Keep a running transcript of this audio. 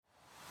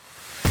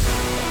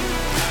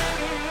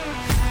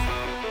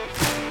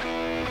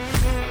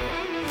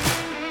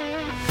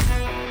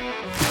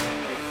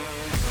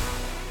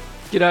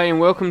G'day and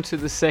welcome to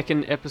the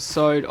second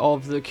episode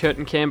of the Kurt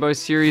and Cambo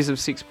series of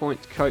 6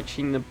 Points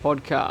Coaching, the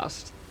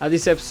podcast.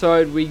 This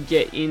episode we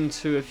get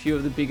into a few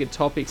of the bigger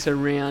topics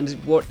around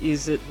what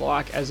is it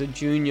like as a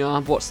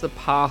junior, what's the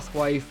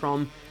pathway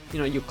from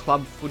your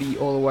club footy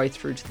all the way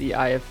through to the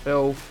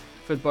AFL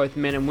for both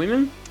men and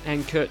women,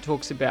 and Kurt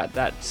talks about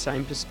that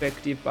same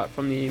perspective but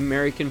from the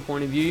American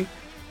point of view,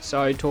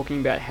 so talking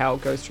about how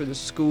it goes through the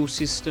school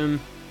system,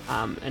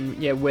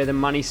 and where the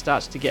money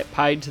starts to get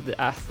paid to the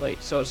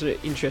athlete. So it's an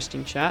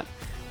interesting chat.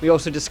 We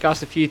also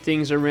discussed a few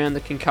things around the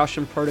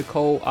concussion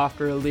protocol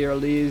after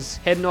Alia's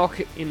head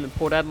knock in the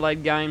Port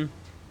Adelaide game.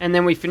 And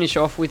then we finish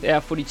off with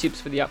our footy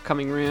tips for the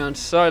upcoming round.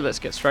 So let's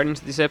get straight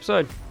into this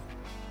episode.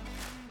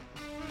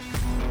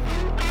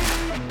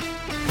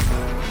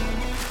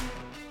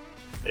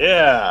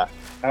 Yeah,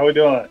 how we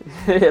doing?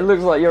 It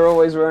looks like you're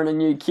always wearing a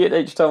new kit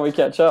each time we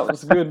catch up.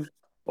 It's good.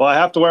 Well, I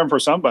have to wear them for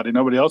somebody.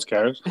 Nobody else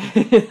cares.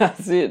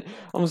 That's it.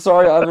 I'm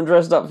sorry I haven't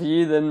dressed up for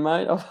you then,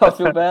 mate. I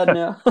feel bad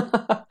now.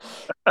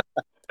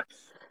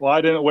 Well,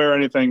 I didn't wear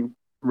anything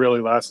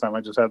really last time.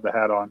 I just had the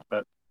hat on.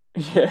 But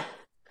yeah.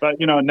 But,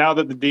 now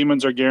that the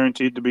Demons are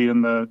guaranteed to be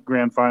in the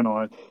grand final,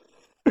 I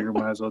figure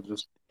might as well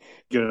just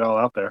get it all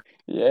out there.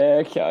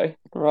 Yeah, okay.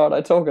 Right,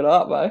 I talk it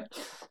up,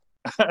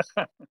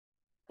 mate.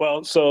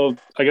 Well, so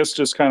I guess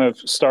just kind of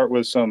start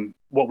with some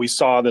what we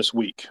saw this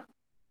week.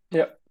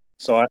 Yep.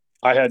 So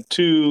I had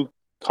two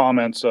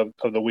comments of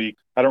the week.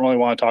 I don't really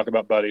want to talk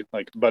about Buddy.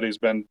 Like, Buddy's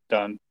been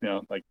done.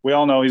 We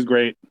all know he's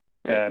great,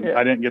 and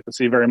I didn't get to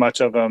see very much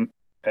of him.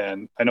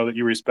 And I know that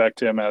you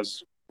respect him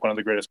as one of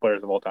the greatest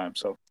players of all time.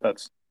 So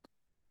that's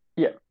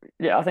I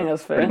think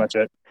that's fair. Pretty much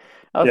it.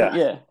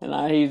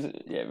 He's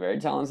very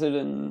talented,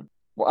 and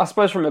I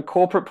suppose from a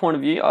corporate point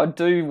of view, I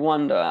do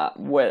wonder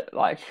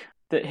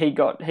that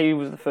he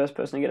was the first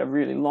person to get a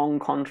really long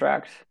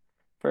contract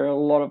for a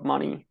lot of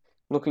money.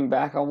 Looking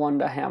back, I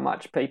wonder how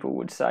much people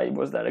would say,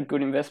 was that a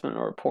good investment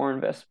or a poor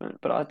investment?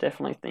 But I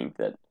definitely think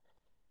that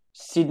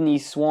Sydney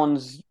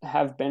Swans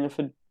have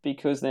benefited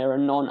because they're a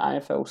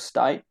non-AFL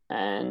state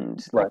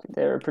and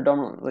they're a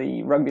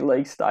predominantly rugby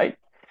league state.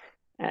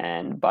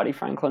 And Buddy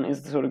Franklin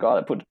is the sort of guy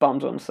that puts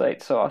bums on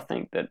seats. So I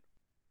think that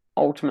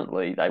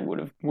ultimately they would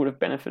have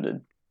benefited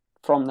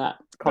from that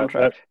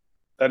contract.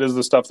 That is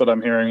the stuff that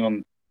I'm hearing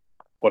on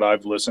what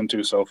I've listened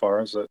to so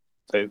far, is that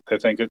they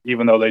think that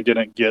even though they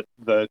didn't get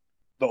the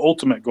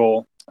ultimate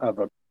goal of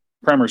a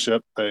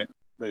premiership,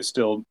 they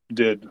still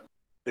did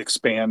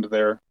expand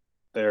their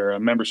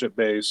membership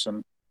base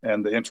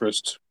and the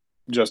interest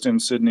just in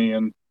Sydney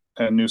and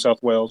New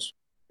South Wales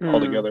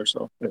altogether.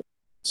 So it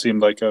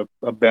seemed like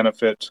a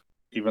benefit,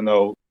 even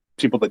though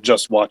people that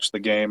just watch the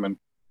game and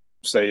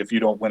say if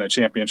you don't win a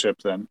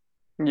championship, then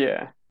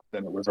it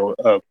was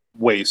a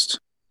waste.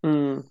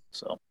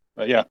 So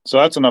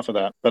that's enough of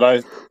that.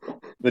 But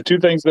the two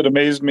things that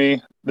amazed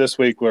me this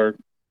week were,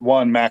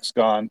 one, Max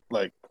gone,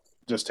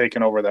 just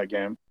taking over that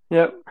game.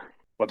 Yep.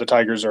 But the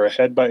Tigers are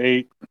ahead by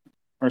 8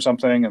 or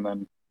something, and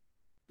then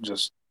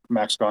just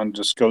Max gone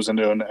just goes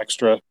into an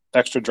extra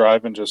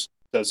drive and just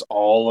does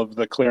all of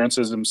the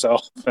clearances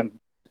himself and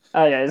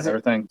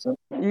everything. So.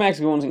 Max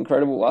Gawn's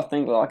incredible. I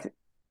think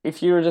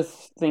if you were to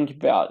think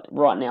about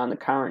right now in the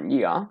current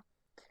year,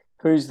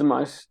 who's the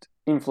most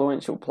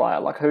influential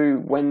player? Who,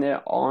 when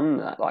they're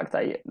on,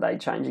 they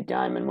change a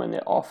game, and when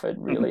they're off, it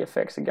really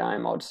affects the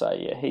game. I'd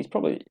say he's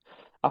probably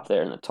up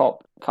there in the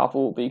top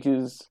couple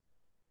because,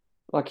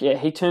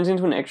 he turns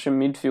into an extra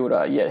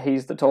midfielder, yet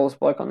he's the tallest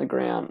bloke on the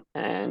ground.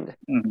 And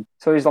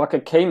so he's like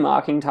a key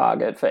marking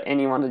target for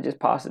anyone to just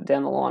pass it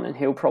down the line, and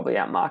he'll probably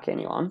outmark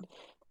anyone.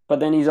 But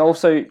then he's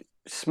also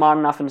smart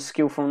enough and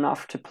skillful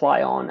enough to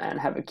play on and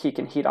have a kick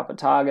and hit up a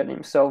target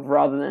himself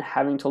rather than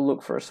having to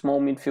look for a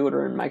small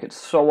midfielder and make it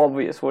so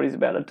obvious what he's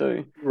about to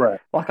do. Right.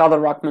 Like other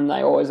ruckmen,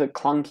 they always are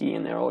clunky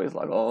and they're always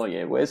like, oh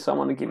yeah, where's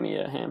someone to give me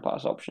a hand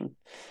pass option?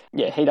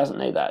 Yeah, he doesn't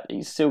need that.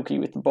 He's silky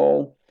with the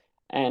ball.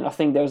 And I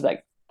think there was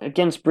that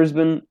against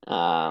Brisbane,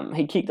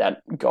 he kicked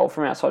that goal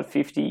from outside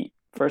 50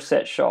 for a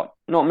set shot.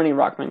 Not many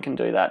ruckmen can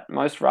do that.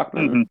 Most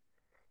ruckmen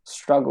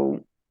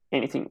struggle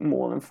anything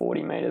more than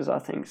 40 metres, I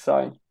think.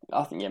 So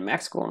I think,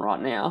 Max Gawn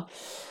right now,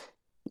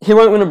 he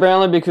won't win a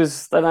Brownlow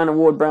because they don't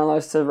award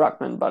Brownlows to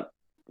ruckmen. But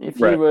if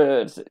you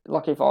were,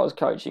 if I was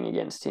coaching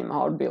against him,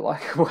 I would be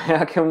like, well,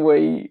 how can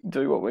we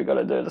do what we got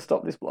to do to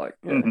stop this bloke?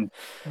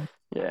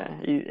 Yeah,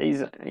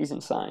 he's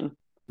insane.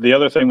 The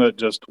other thing that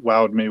just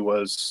wowed me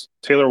was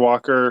Taylor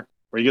Walker,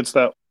 where he gets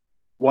that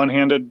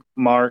one-handed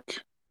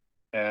mark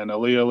and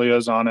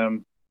Alia's on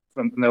him,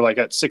 and they're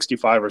at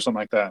 65 or something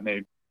like that, and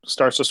he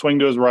starts to swing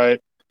to his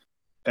right,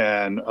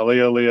 and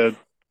Alia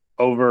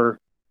over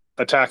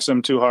attacks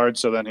him too hard,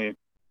 so then he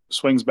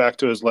swings back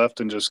to his left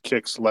and just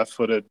kicks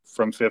left-footed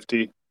from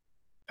 50.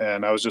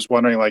 And I was just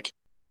wondering,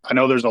 I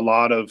know there's a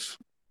lot of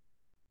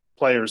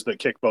players that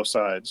kick both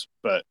sides,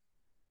 but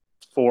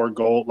for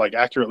goal,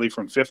 accurately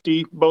from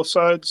 50 both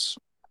sides?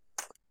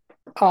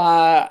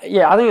 I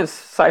think it's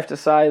safe to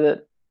say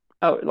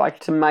that,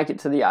 to make it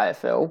to the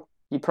AFL,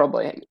 you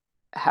probably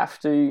have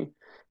to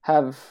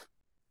have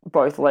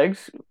both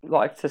legs,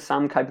 to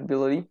some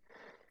capability.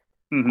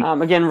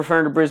 Again,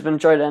 referring to Brisbane,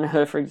 Joe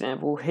Danaher, for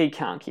example, he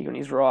can't kick on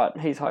his right.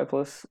 He's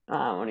hopeless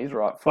on his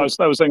right foot.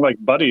 I was saying like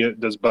Buddy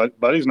does, but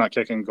Buddy's not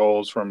kicking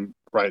goals from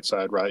right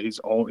side, right?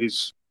 He's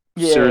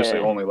seriously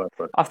Yeah, only left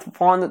foot. I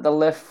find that the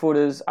left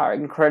footers are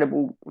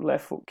incredible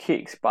left foot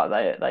kicks, but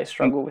they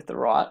struggle with the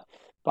right.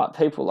 But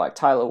people like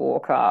Taylor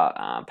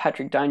Walker,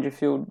 Patrick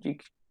Dangerfield, you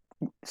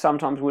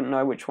sometimes wouldn't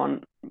know which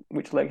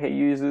leg he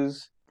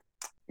uses.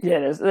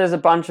 Yeah, there's a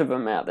bunch of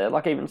them out there.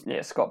 Like even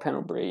Scott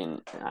Pendlebury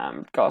and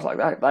guys like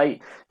that.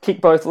 They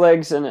kick both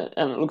legs and it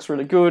looks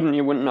really good, and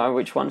you wouldn't know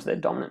which one's their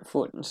dominant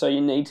foot. And so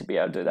you need to be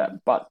able to do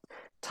that. But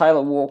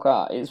Taylor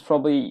Walker is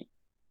probably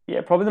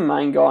the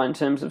main guy in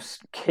terms of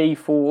key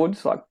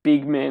forwards, like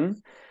big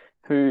men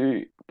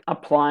who are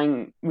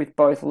playing with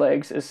both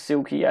legs as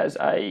silky as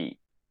a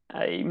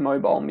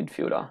mobile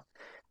midfielder.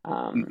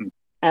 And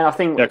I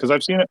think because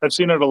I've seen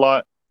it a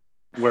lot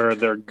where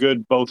they're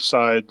good both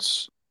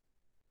sides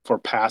for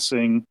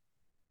passing,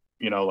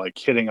 like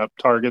hitting up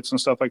targets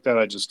and stuff like that.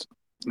 I just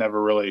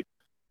never really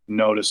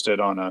noticed it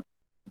on a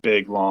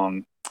big,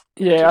 long.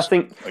 I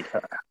think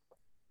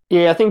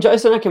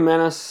Jason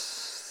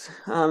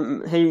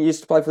Ackermanis, he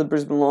used to play for the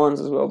Brisbane Lions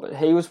as well, but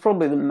he was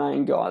probably the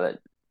main guy that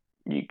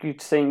you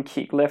could see him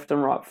kick left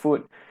and right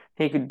foot.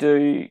 He could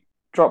do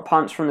drop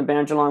punch from the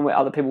boundary line where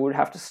other people would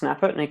have to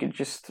snap it, and he could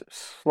just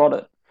slot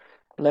it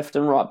left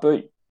and right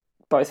boot.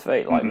 Both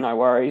feet, no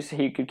worries.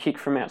 He could kick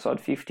from outside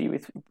 50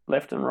 with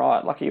left and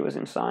right, like he was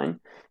insane.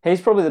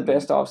 He's probably the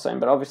best I've seen,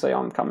 but obviously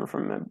I'm coming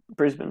from a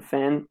Brisbane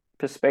fan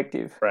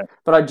perspective. Right.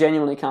 But I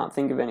genuinely can't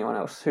think of anyone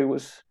else who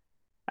was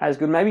as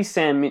good. Maybe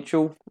Sam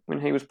Mitchell,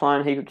 when he was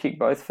playing, he could kick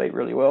both feet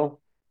really well,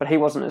 but he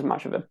wasn't as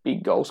much of a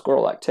big goal scorer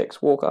like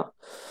Tex Walker.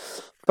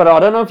 But I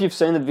don't know if you've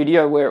seen the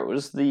video where it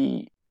was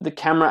the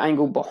camera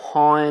angle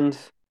behind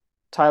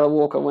Taylor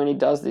Walker when he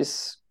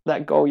does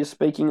that goal you're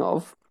speaking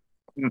of.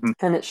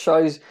 And it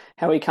shows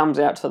how he comes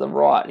out to the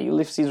right. He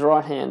lifts his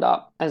right hand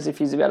up as if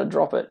he's about to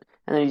drop it,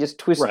 and then he just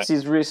twists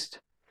his wrist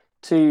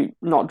to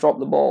not drop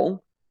the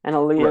ball. And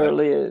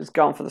Aaliyah is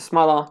going for the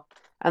smother.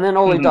 And then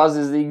all he does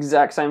is the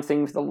exact same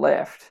thing with the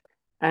left.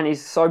 And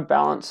he's so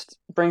balanced,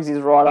 brings his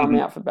right arm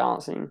out for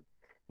balancing,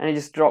 and he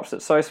just drops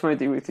it so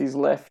smoothly with his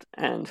left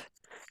and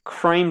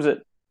creams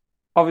it.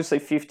 Obviously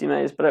 50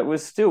 metres, but it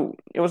was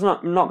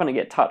not going to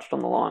get touched on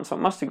the line, so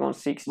it must have gone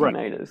 60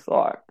 metres.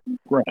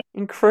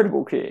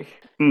 Incredible kick.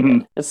 Yeah,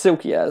 it's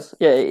silky as.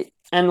 Yeah,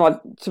 and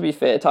to be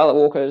fair, Taylor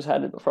Walker has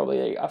had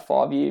probably a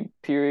 5-year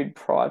period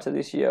prior to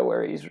this year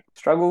where he's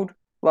struggled.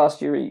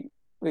 Last year he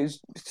was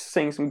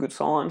seeing some good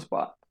signs,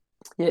 but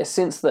yeah,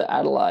 since the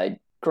Adelaide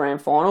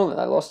grand final that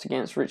they lost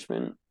against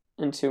Richmond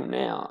until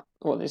now,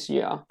 or this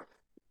year,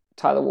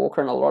 Taylor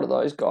Walker and a lot of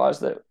those guys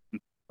that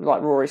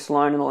like Rory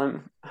Sloane and all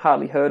them,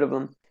 hardly heard of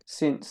them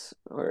since.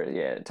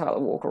 Taylor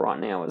Walker right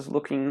now is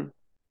looking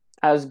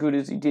as good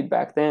as he did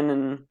back then,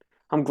 and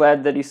I'm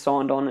glad that he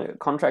signed on a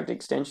contract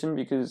extension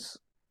because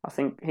I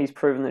think he's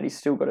proven that he's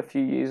still got a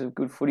few years of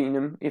good footy in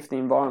him if the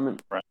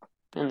environment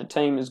and the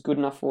team is good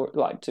enough for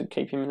to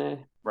keep him there.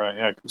 Right.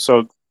 Yeah.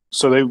 So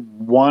they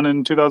won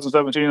in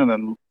 2017 and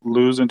then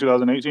lose in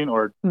 2018,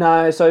 or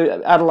no?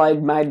 So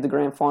Adelaide made the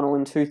grand final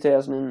in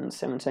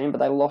 2017, but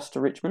they lost to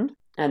Richmond,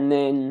 and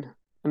then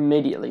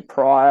immediately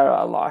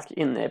prior, like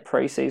in their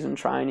pre-season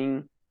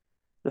training,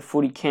 the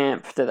footy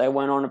camp that they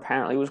went on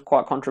apparently was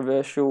quite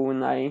controversial,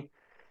 and they,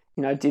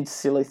 did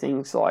silly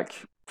things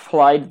like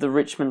played the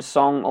Richmond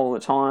song all the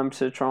time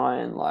to try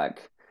and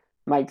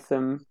make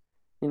them,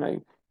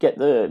 get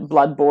the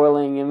blood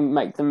boiling and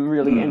make them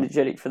really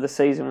energetic for the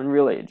season, when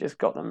really it just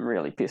got them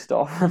really pissed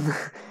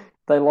off.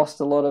 They lost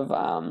a lot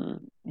of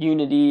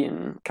unity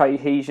and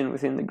cohesion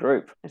within the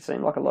group. It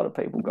seemed like a lot of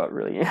people got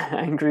really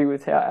angry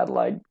with how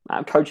Adelaide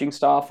coaching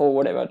staff or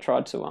whatever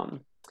tried to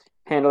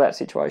handle that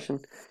situation.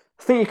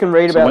 I think you can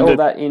read about all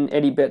that in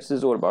Eddie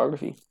Betts'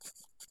 autobiography.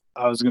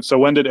 So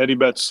when did Eddie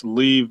Betts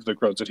leave the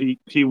Crows? Did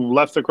he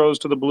left the Crows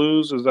to the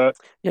Blues? Is that?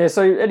 Yeah,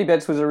 so Eddie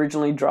Betts was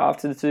originally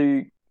drafted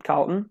to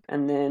Carlton,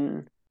 and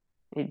then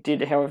he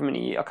did however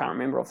many years, I can't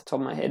remember off the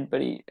top of my head,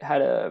 but he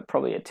had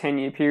probably a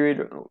 10-year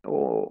period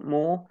or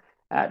more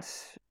at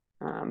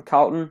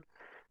Carlton.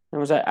 Then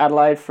was at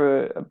Adelaide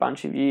for a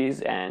bunch of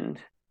years and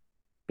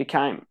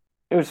it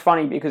was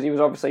funny because he was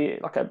obviously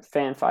like a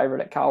fan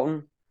favourite at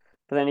Carlton,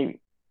 but then he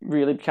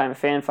really became a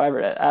fan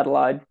favourite at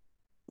Adelaide,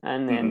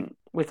 and then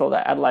with all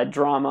that Adelaide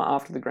drama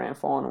after the grand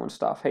final and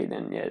stuff, he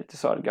then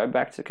decided to go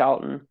back to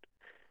Carlton,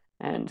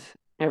 and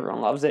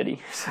everyone loves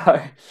Eddie. So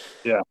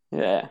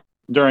yeah.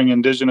 During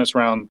Indigenous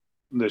round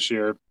this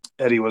year,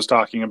 Eddie was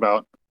talking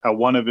about how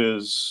one of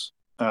his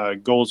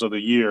goals of the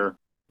year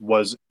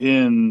was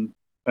in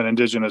an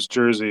Indigenous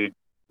jersey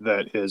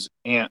that his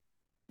aunt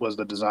was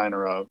the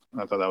designer of.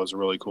 I thought that was a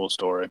really cool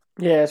story.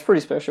 Yeah, it's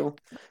pretty special.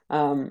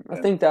 I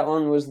think that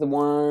one was the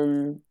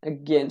one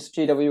against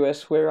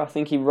GWS where I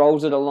think he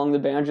rolls it along the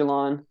boundary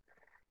line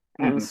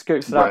and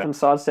scoops it up and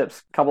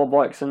sidesteps a couple of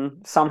blokes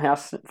and somehow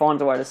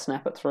finds a way to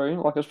snap it through.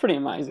 It was pretty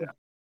amazing. Yeah.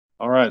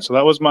 All right, so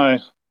that was my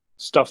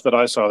stuff that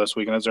I saw this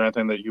weekend. Is there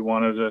anything that you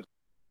wanted to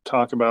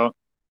talk about?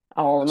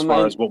 Oh, as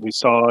far as what we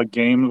saw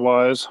game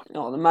wise,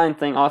 the main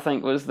thing I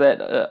think was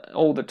that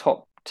all the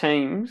top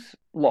teams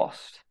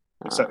lost.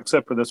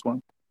 except for this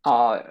one.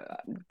 Oh,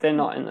 they're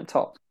not in the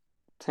top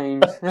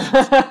teams.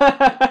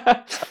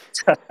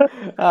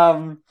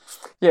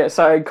 Yeah,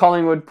 so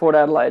Collingwood, Port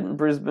Adelaide, and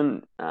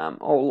Brisbane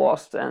all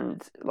lost,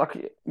 and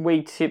like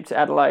we tipped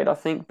Adelaide, I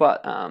think,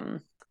 but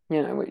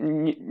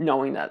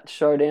knowing that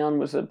showdown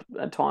was a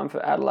time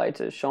for Adelaide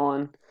to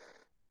shine,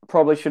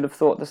 probably should have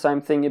thought the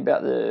same thing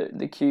about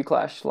the Q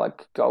clash.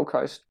 Like Gold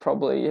Coast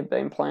probably have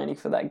been planning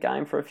for that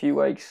game for a few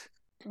weeks.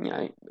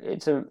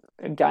 It's a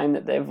game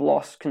that they've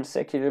lost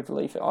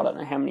consecutively for I don't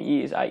know how many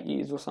years, 8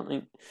 years or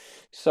something.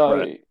 So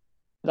Right.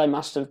 they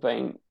must have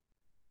been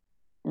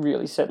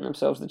really setting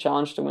themselves the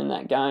challenge to win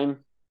that game,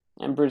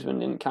 and Brisbane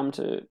didn't come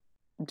to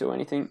do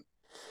anything.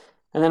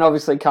 And then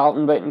obviously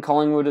Carlton beating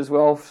Collingwood as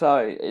well.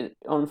 So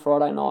on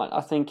Friday night,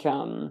 I think,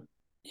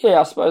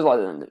 I suppose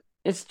like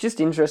it's just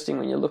interesting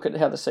when you look at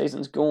how the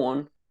season's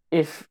gone.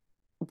 If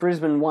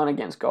Brisbane won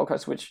against Gold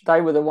Coast, which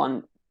they were the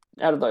one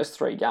out of those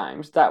 3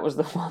 games, that was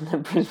the one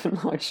that Brisbane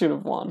should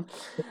have won.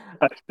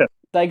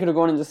 They could have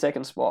gone into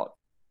second spot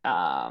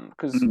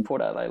because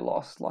Port Adelaide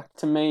lost. Like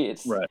to me,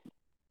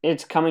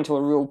 it's coming to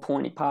a real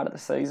pointy part of the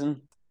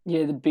season.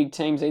 Yeah, the big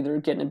teams either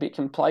are getting a bit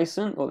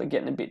complacent or they're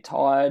getting a bit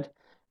tired.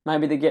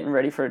 Maybe they're getting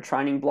ready for a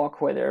training block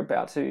where they're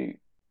about to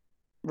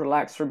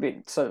relax for a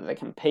bit so that they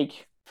can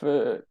peak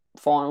for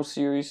final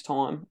series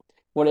time.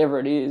 Whatever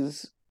it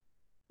is,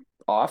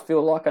 I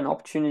feel like an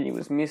opportunity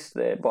was missed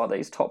there by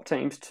these top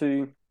teams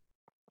to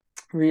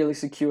really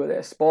secure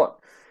their spot.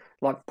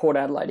 Like Port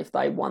Adelaide, if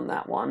they won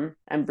that one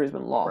and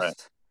Brisbane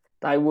lost,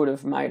 they would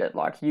have made it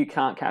like, you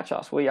can't catch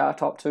us. We are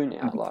top 2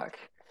 now. Like,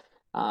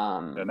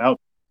 and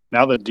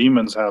now the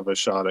Demons have a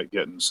shot at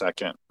getting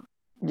second.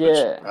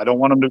 Yeah, I don't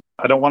want them to.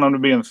 I don't want them to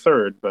be in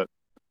third, but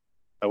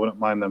I wouldn't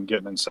mind them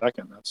getting in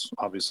second. That's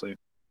obviously.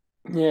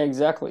 Yeah,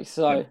 exactly.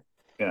 So,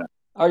 yeah.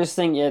 I just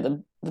think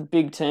the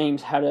big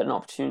teams had an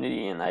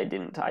opportunity and they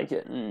didn't take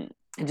it, and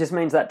it just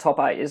means that top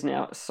 8 is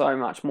now so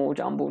much more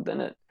jumbled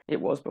than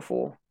it was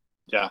before.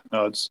 Yeah,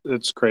 no,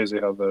 it's crazy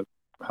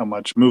how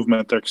much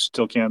movement there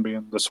still can be,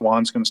 and the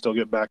Swans can still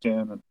get back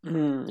in,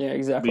 and yeah,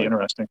 exactly. Be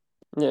interesting.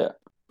 Yeah.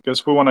 I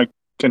guess we want to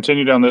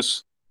continue down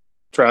this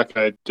track.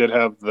 I did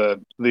have the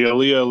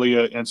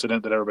Aaliyah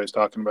incident that everybody's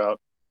talking about,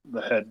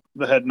 the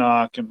head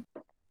knock, and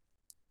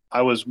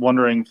I was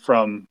wondering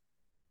from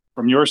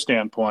your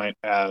standpoint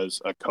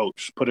as a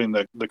coach, putting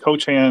the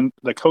coach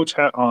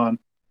hat on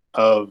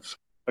of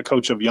a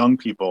coach of young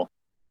people,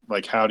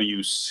 like how do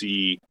you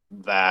see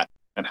that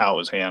and how it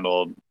was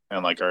handled,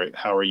 and like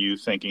how are you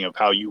thinking of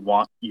how you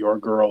want your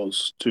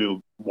girls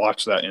to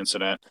watch that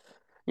incident?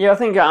 Yeah, I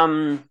think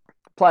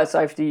player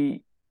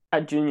safety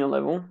at junior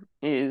level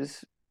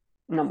is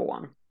number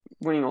 1.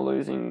 Winning or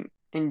losing,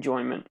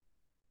 enjoyment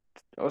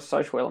or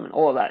social element,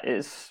 all of that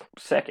is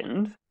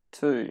second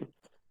to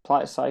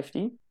player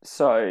safety.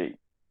 So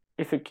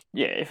if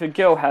a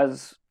girl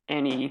has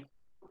any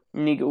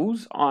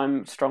niggles,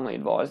 I'm strongly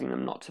advising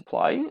them not to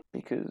play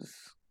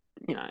because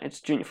it's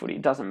junior footy.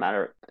 It doesn't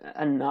matter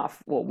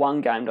enough. Well,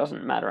 one game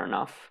doesn't matter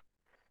enough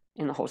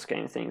in the whole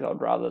scheme of things.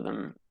 I'd rather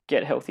them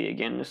get healthy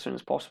again as soon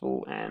as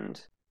possible and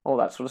all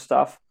that sort of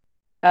stuff.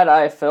 At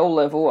AFL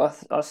level,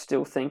 I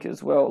still think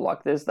as well,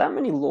 like there's that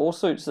many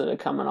lawsuits that are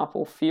coming up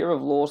or fear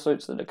of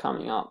lawsuits that are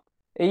coming up.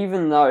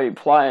 Even though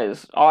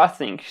players, I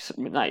think,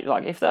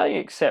 like if they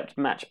accept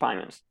match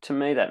payments, to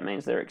me that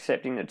means they're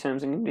accepting the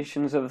terms and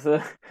conditions of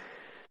the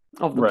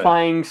Right.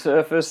 playing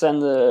surface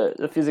and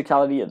the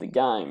physicality of the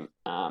game,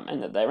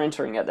 and that they're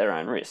entering at their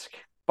own risk.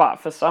 But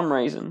for some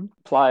reason,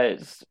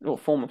 players or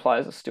former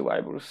players are still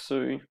able to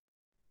sue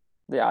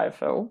the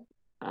AFL.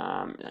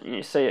 And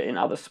you see it in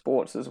other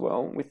sports as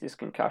well with this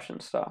concussion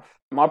stuff.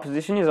 My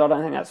position is I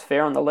don't think that's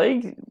fair on the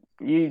league.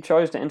 You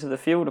chose to enter the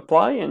field to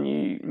play and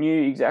you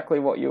knew exactly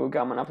what you were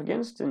coming up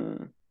against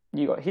and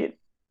you got hit.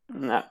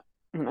 And that,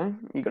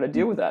 you got to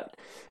deal with that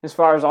as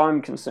far as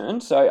I'm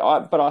concerned.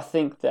 But I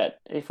think that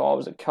if I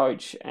was a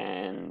coach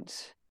and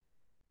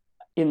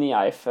in the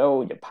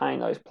AFL, you're paying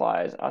those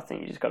players, I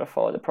think you just got to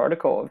follow the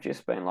protocol of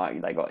just being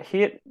like, they got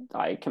hit,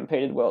 they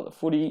competed well at the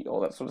footy, all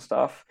that sort of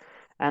stuff.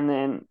 And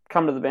then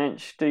come to the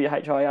bench, do your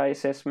HIA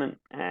assessment,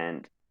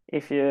 and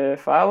if you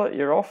fail it,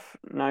 you're off,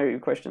 no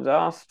questions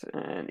asked.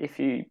 And if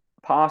you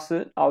pass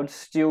it, I would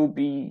still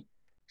be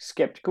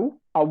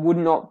sceptical. I would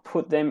not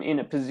put them in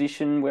a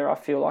position where I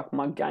feel like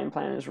my game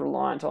plan is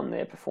reliant on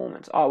their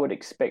performance. I would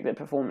expect their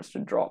performance to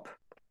drop.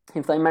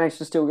 If they manage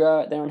to still go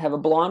out there and have a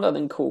blinder,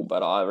 then cool.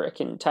 But I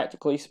reckon,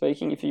 tactically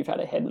speaking, if you've had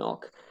a head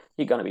knock,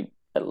 you're going to be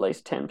at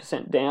least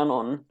 10% down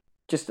on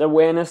just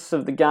awareness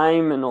of the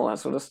game and all that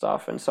sort of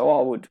stuff. And so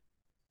I would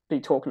be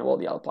talking to all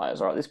the other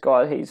players. All right, this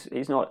guy,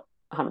 he's not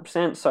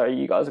 100%, so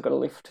you guys have got to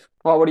lift.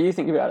 Well, what do you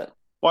think about it?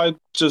 Well, I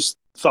just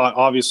thought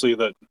obviously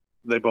that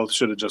they both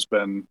should have just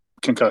been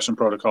concussion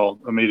protocol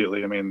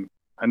immediately. I mean,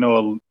 I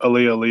know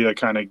Aaliyah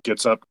kind of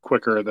gets up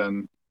quicker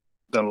than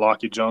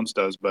Lockie Jones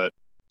does, but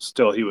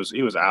still he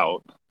was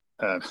out,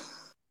 and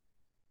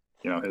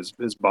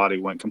his body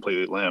went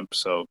completely limp.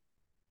 So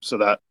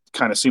that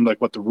kind of seemed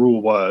like what the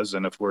rule was,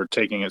 and if we're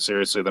taking it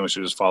seriously, then we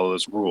should just follow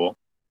this rule.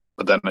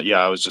 But then, yeah,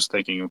 I was just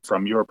thinking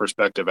from your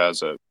perspective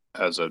as a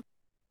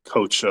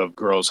coach of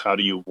girls, how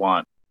do you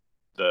want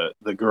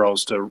the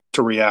girls to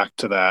react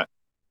to that,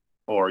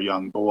 or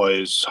young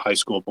boys, high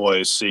school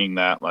boys, seeing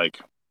that, like,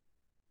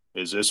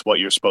 is this what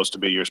you're supposed to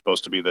be? You're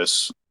supposed to be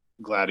this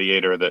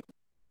gladiator that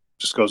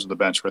just goes to the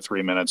bench for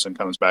 3 minutes and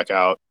comes back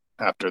out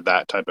after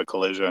that type of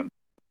collision.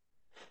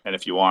 And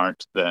if you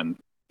aren't, then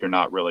you're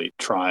not really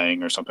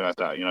trying or something like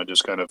that,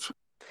 just kind of.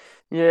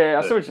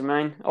 Yeah, I see what you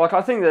mean. Like,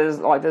 I think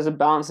there's a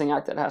balancing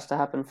act that has to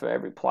happen for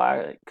every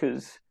player,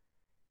 because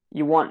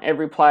you want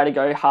every player to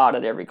go hard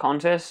at every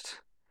contest,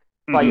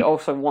 but you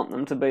also want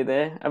them to be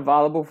there,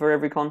 available for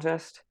every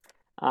contest.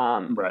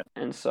 Right.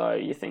 And so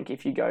you think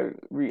if you go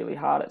really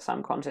hard at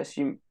some contests,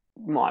 you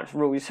might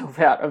rule yourself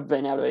out of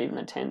being able to even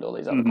attend all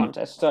these other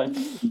contests. So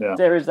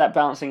there is that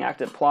balancing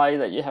act at play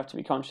that you have to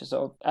be conscious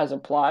of as a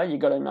player. You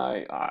got to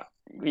know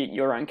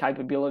your own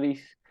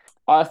capabilities.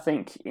 I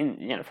think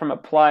from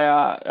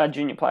a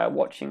junior player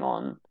watching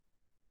on,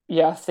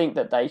 I think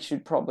that they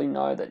should probably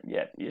know that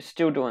you're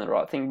still doing the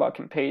right thing by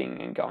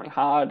competing and going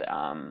hard.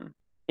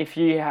 If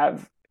you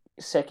have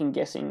second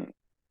guessing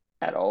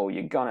at all,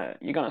 you're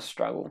gonna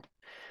struggle.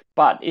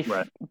 But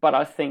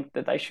I think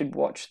that they should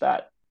watch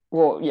that.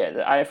 Well,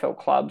 the AFL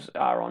clubs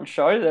are on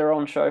show. They're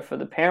on show for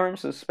the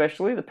parents,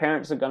 especially. The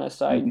parents are going to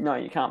say, no,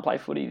 you can't play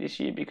footy this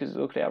year because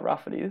look how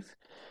rough it is.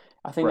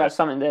 I think that's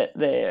something that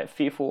they're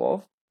fearful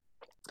of.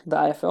 The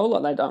AFL,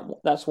 like they don't.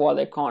 That's why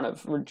they've kind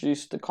of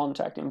reduced the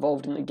contact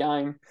involved in the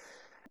game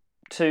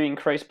to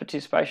increase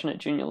participation at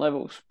junior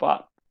levels.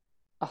 But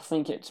I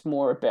think it's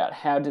more about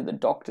how do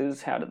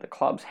the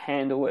clubs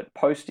handle it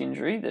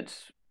post-injury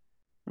that's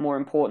more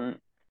important,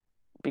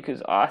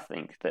 because I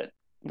think that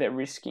they're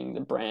risking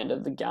the brand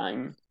of the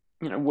game,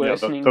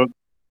 worsening. Yeah,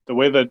 the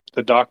way that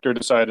the doctor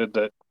decided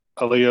that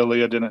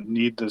Aaliyah didn't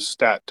need the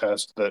stat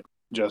test, that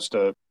just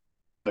the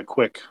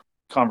quick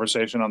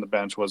conversation on the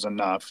bench was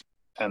enough.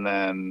 And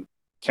then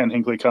Ken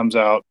Hinckley comes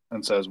out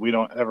and says, we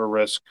don't ever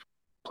risk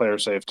player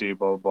safety,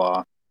 blah, blah,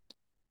 blah.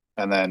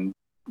 And then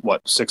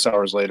 6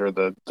 hours later,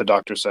 the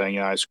doctor's saying,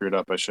 I screwed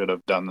up. I should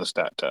have done the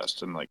stat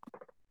test. And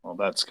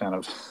that's kind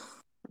of.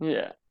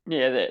 Yeah.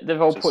 Yeah,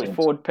 they've all put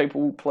forward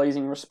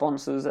people-pleasing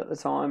responses at the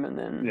time, and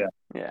then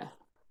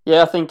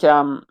I think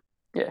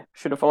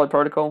should have followed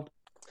protocol.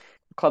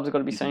 The clubs have got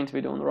to be seen to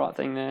be doing the right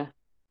thing there,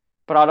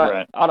 but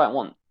I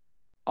want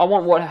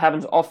what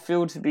happens off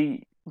field to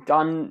be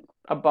done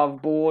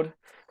above board.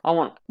 I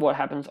want what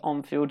happens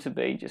on field to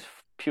be just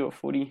pure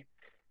footy.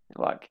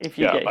 Like if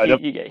you get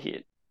hit, you get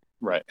hit.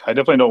 Right. I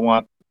definitely don't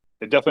want.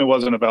 It definitely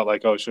wasn't about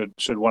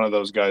should one of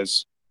those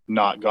guys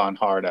not gone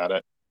hard at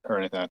it or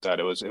anything like that.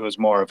 It was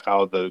more of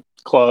how the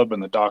club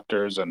and the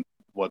doctors and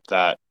what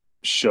that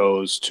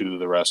shows to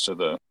the rest of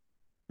the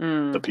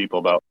people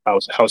about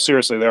how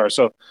seriously they are.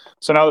 So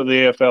now that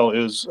the AFL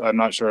is, I'm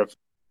not sure if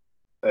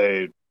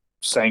a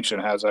sanction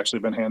has actually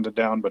been handed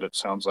down, but it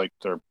sounds like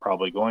they're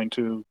probably going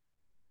to.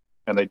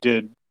 And they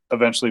did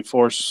eventually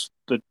force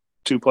the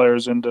 2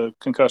 players into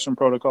concussion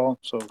protocol.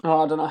 So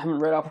I don't know. I haven't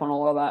read up on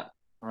all of that.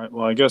 All right.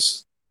 Well, I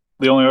guess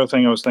the only other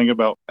thing I was thinking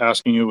about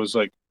asking you was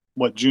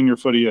what junior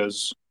footy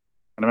is.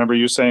 And I remember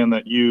you saying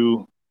that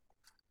your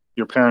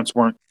parents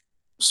weren't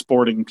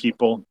sporting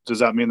people. Does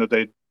that mean that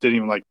they didn't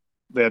even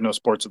they had no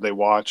sports that they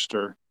watched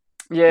or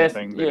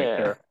anything? They didn't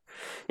care?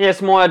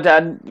 Yes, my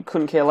dad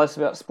couldn't care less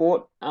about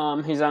sport.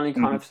 He's only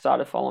kind of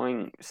started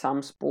following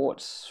some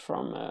sports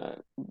from a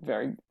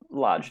very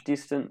large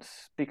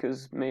distance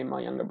because me and my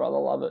younger brother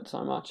love it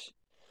so much.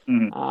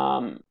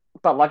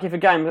 But if a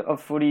game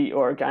of footy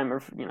or a game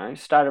of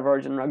state of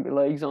origin rugby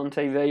league's on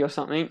TV or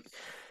something,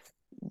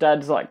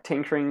 Dad's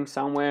tinkering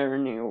somewhere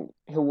and he'll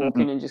walk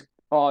in and just,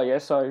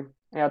 so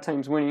our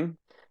team's winning,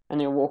 and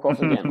he'll walk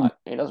off again.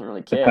 He doesn't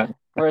really care.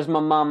 Whereas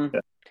my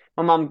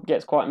mum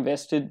gets quite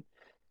invested.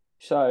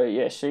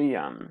 So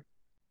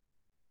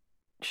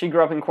she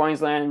grew up in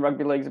Queensland and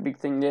rugby league's a big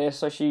thing there.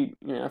 So she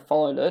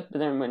followed it. But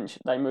then when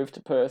they moved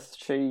to Perth,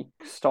 she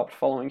stopped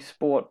following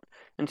sport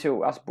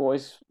until us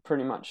boys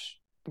pretty much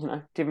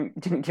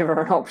didn't give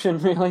her an option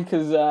really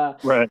because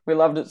we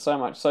loved it so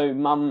much. So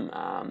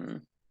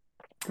mum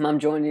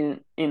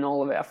joined in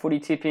all of our footy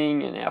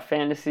tipping and our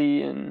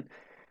fantasy and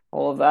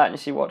all of that, and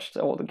she watched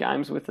all the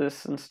games with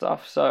us and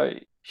stuff. So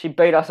she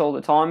beat us all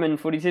the time in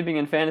footy tipping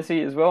and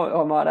fantasy as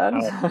well, I might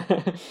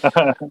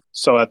add.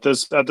 So at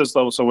this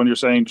level, so when you're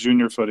saying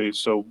junior footy,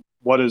 so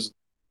what is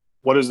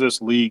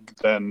this league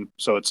then?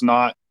 So it's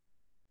not,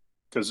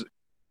 because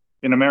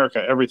in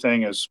America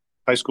everything is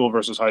high school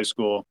versus high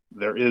school.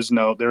 There is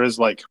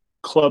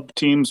club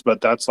teams,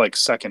 but that's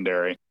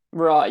secondary.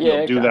 Right.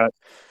 Yeah.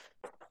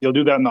 You'll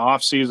do that in the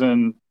off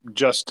season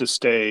just to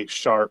stay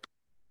sharp.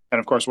 And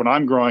of course, when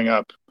I'm growing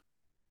up,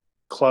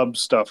 club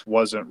stuff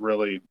wasn't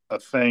really a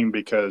thing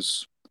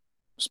because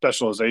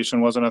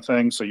specialization wasn't a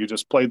thing. So you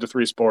just played the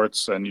 3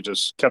 sports and you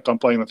just kept on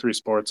playing the 3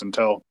 sports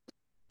until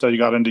you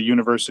got into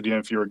university.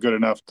 And if you were good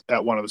enough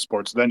at one of the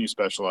sports, then you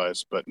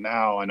specialized. But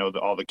now I know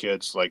that all the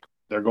kids,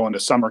 they're going to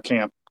summer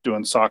camp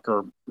doing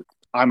soccer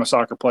I'm a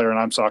soccer player and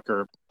I'm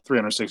soccer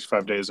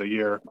 365 days a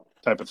year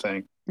type of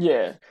thing.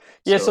 Yeah.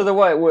 So the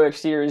way it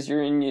works here is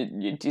you're in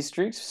your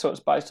district, so it's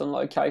based on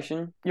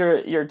location. You're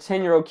a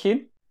 10-year-old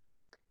kid.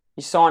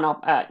 You sign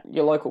up at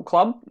your local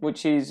club,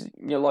 which is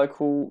your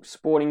local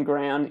sporting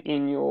ground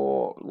in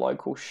your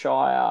local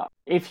shire.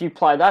 If you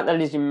play that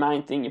is your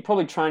main thing. You're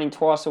probably training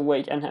twice a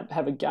week and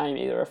have a game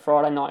either a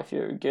Friday night if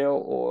you're a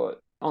girl or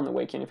on the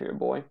weekend if you're a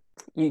boy.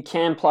 You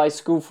can play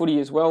school footy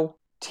as well.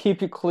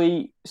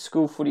 Typically,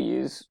 school footy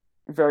is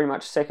very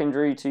much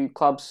secondary to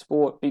club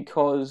sport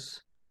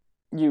because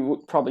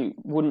you probably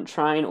wouldn't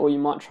train, or you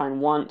might train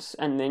once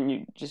and then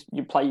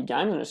you play your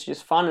game, and it's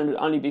just fun, and it'd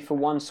only be for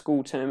one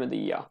school term of the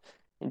year.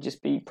 It'd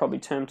just be probably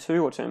term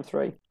 2 or term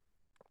 3.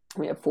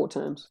 We have 4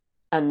 terms.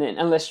 And then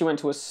unless you went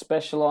to a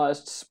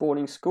specialised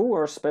sporting school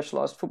or a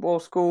specialised football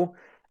school,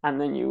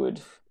 and then you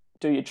would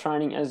do your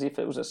training as if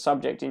it was a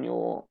subject in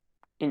your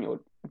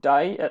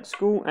day at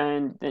school,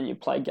 and then you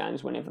play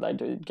games whenever they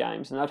do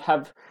games. And they'd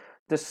have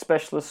the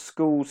specialist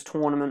schools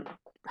tournament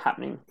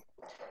happening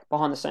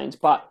behind the scenes.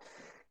 But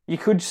you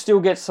could still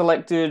get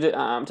selected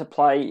to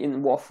play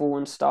in waffle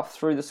and stuff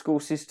through the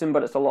school system,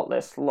 but it's a lot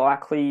less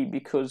likely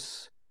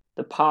because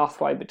the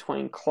pathway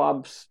between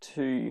clubs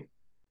to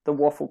the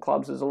waffle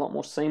clubs is a lot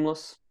more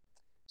seamless.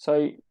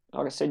 So,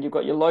 like I said, you've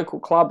got your local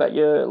club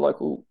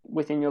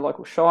within your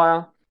local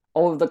shire.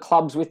 All of the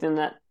clubs within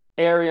that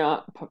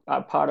area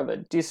are part of a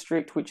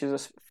district which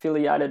is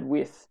affiliated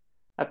with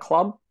a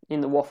club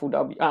in the Waffle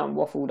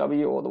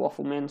W or the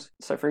Waffle Men's.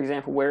 So, for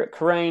example, we're at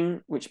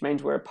Kareen, which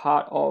means we're a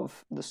part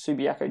of the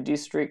Subiaco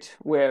district,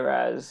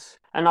 whereas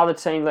another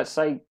team, let's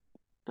say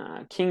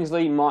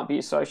Kingsley, might be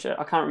associated.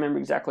 I can't remember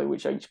exactly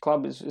which each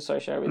club is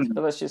associated with,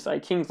 but let's just say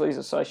Kingsley's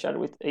associated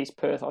with East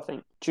Perth, I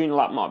think.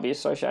 Joondalup might be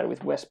associated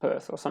with West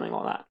Perth or something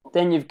like that.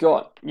 Then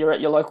you're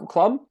at your local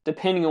club,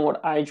 depending on what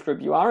age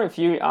group you are. If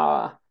you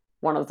are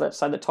one of, let's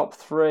say, the top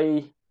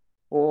 3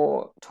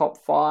 or top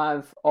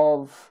 5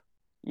 of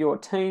your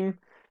team,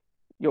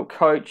 your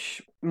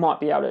coach might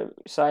be able to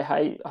say,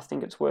 hey, I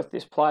think it's worth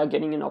this player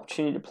getting an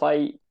opportunity to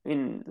play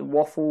in the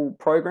waffle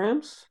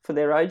programs for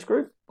their age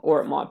group. Or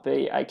it might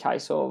be a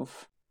case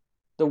of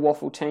the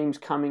waffle teams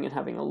coming and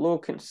having a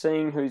look and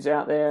seeing who's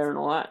out there and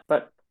all that.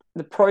 But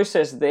the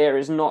process there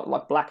is not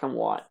like black and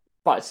white.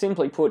 But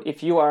simply put,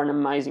 if you are an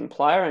amazing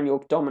player and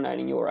you're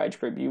dominating your age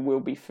group, you will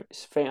be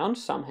found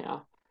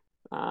somehow.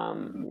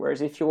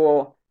 Whereas if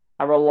you're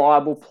a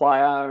reliable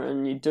player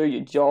and you do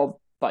your job,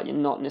 but you're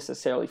not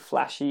necessarily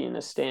flashy and a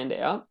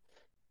standout,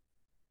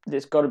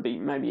 there's got to be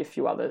maybe a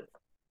few other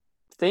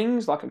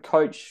things, like a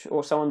coach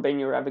or someone being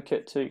your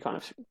advocate to kind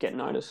of get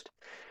noticed.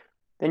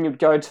 Then you'd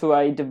go to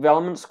a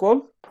development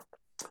squad,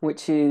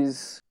 which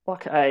is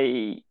like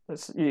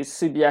let's use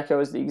Subiaco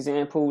as the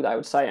example. They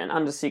would say an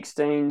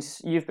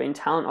under-16s, you've been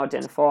talent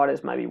identified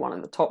as maybe one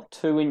of the top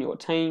 2 in your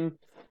team,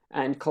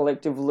 and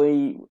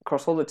collectively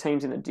across all the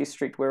teams in the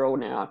district, we're all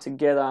now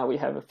together. We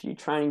have a few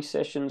training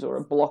sessions or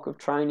a block of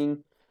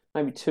training,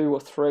 maybe 2 or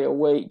 3 a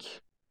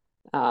week,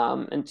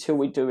 until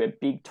we do a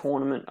big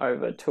tournament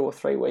over 2 or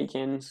 3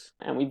 weekends,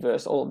 and we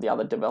verse all of the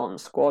other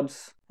development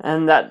squads.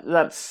 And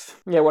that's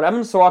what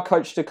happens. So I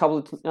coached a couple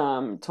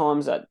of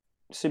times at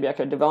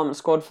Subiaco development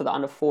squad for the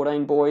under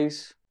 14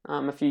 boys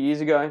a few years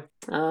ago.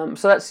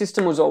 So that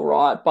system was all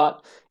right,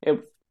 but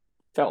it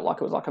felt like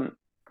it was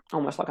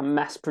almost like a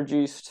mass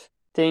produced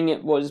thing.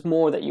 It was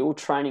more that you were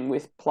training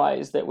with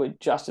players that were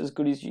just as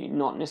good as you,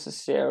 not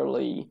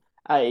necessarily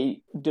a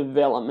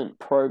development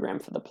program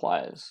for the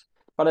players.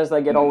 But as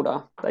they get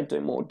older, they do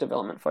more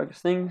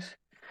development-focused things.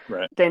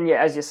 Right. Then,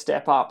 as you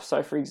step up,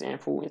 so for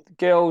example, with the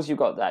girls, you've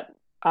got that,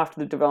 after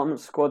the development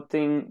squad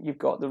thing, you've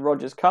got the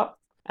Rogers Cup,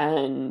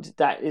 and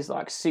that is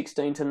like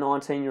 16 to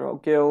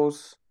 19-year-old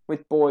girls.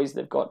 With boys,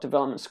 they've got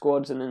development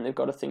squads, and then they've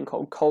got a thing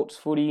called Colts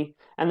footy,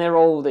 and they're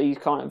all these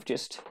kind of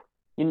just,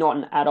 you're not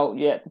an adult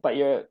yet, but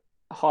you're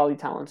highly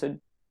talented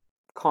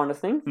kind of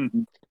thing.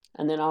 Mm-hmm.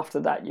 And then after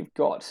that, you've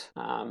got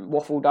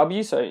Waffle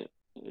W, so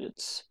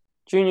it's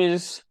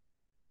juniors,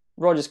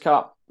 Rogers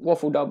Cup,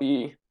 Waffle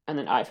W, and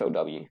then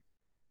AFLW.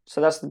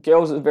 So that's the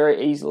girls are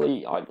very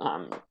easily,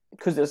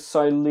 because there's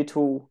so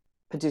little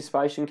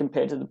participation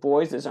compared to the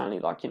boys, there's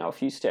only a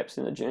few steps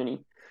in the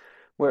journey.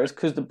 Whereas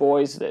because the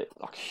boys, they're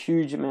like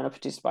huge amount of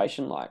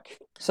participation,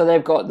 so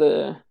they've got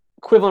the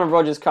equivalent of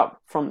Rogers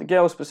Cup from the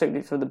girls,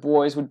 specifically for the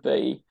boys would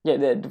be,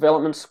 their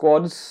development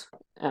squads,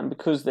 and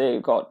because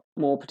they've got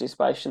more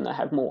participation, they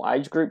have more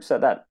age groups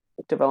at that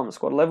development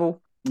squad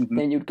level. Mm-hmm.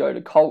 Then you'd go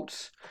to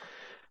Colts,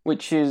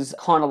 which is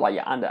kind of like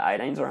your under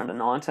 18s or under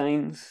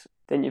 19s.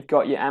 Then you've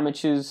got your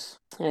amateurs,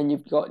 and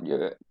you've got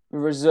your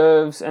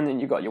reserves, and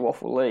then you've got your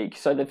Waffle League.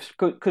 So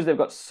because they've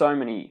got so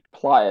many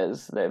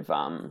players, they've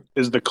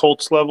Is the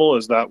Colts level,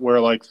 is that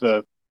where like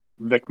the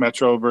Vic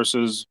Metro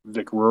versus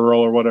Vic Rural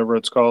or whatever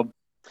it's called?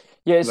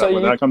 Yeah, is that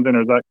where that comes in,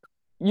 or is that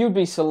you'd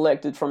be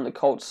selected from the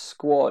Colts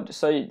squad.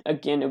 So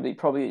again, it would be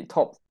probably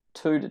top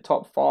 2 to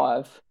top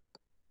 5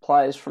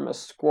 players from a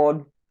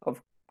squad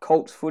of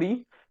Colts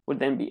footy would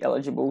then be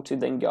eligible to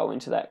then go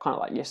into that kind of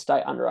like your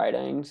state under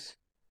 18s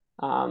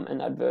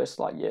and adverse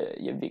like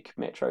your Vic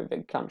Metro,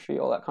 Vic Country,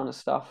 all that kind of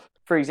stuff.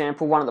 For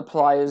example, one of the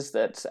players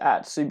that's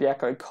at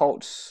Subiaco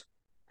Colts,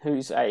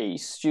 who's a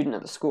student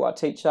at the school I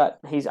teach at,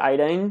 he's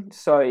 18.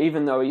 So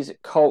even though he's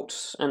at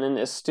Colts, and then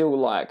there's still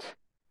like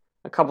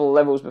a couple of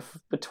levels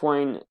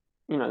between,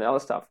 you know, the other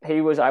stuff,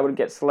 he was able to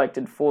get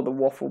selected for the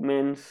Waffle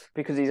men's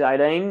because he's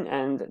 18,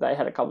 and they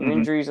had a couple of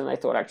injuries, and they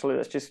thought,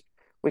 actually,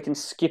 we can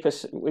skip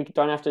we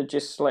don't have to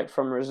just select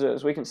from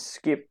reserves. We can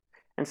skip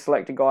and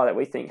select a guy that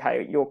we think,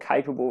 hey, you're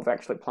capable of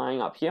actually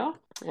playing up here,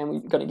 and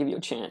we've got to give you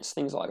a chance,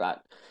 things like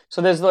that.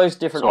 So there's those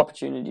different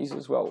opportunities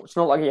as well. It's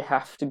not like you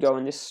have to go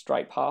in this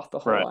straight path the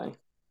whole way.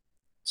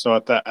 So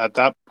at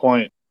that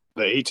point,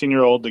 the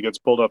 18-year-old that gets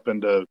pulled up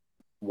into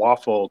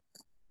Waffle,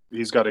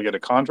 he's got to get a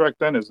contract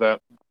then?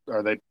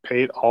 Are they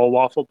paid, all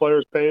Waffle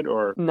players paid,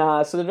 or?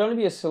 Nah, so there'd only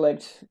be a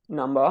select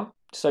number.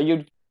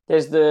 So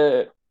there's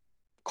the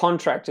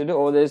contracted,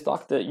 or there's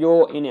like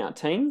you're in our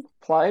team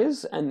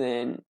players, and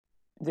then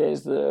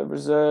there's the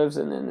reserves,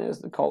 and then there's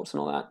the Colts and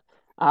all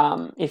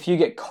that. If you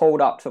get called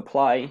up to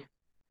play,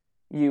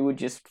 you would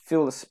just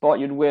fill the spot.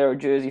 You'd wear a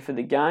jersey for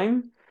the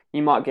game.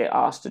 You might get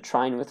asked to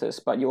train with us,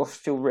 but you're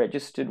still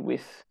registered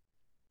with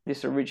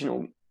this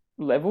original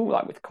level,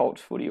 like with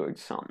Colts footy or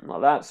something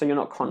like that. So you're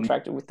not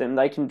contracted with them.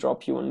 They can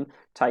drop you and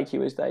take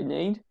you as they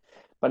need.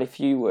 But if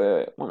you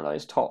were one of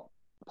those top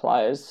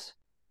players,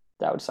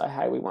 they would say,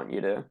 hey, we want you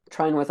to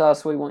train with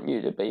us. We want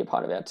you to be a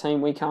part of our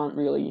team. We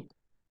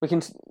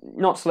can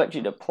not select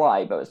you to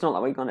play, but it's not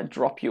like we're going to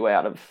drop you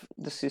out of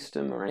the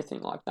system or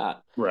anything like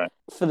that. Right.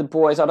 For the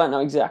boys, I don't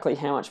know exactly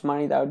how much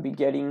money they would be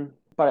getting,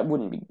 but it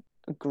wouldn't be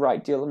a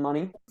great deal of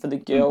money. For the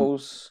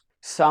girls,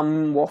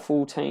 some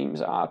Waffle teams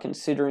are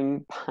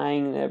considering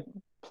paying their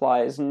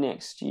players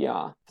next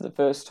year for the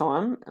first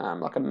time,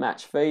 like a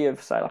match fee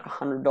of, say, like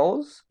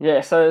 $100.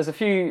 Yeah, so there's a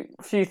few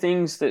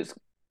things that's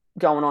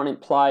going on in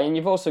play, and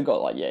you've also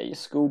got like your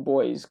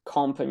schoolboys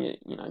comp and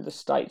the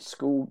state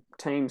school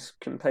teams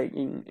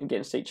competing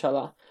against each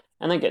other,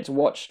 and that gets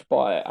watched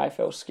by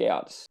AFL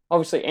scouts.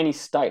 Obviously, any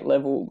state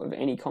level of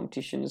any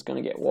competition is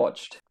going to get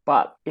watched,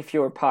 but if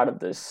you're a part of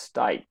the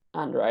state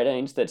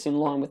under-18s that's in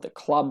line with the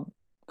club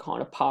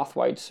kind of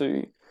pathway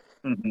to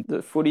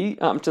the footy,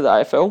 to the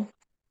AFL,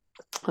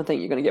 I think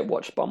you're going to get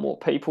watched by more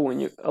people when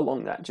you're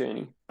along that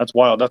journey. That's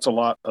wild. That's a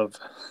lot of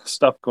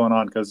stuff going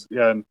on because,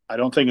 and I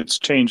don't think it's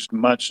changed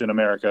much in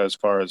America as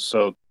far as,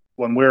 so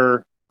when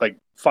we're like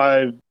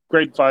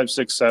grade 5,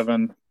 6,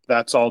 7,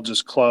 that's all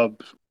just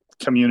club,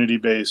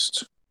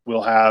 community-based.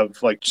 We'll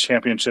have like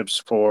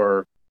championships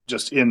for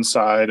just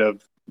inside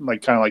of,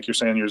 like, kind of like you're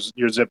saying,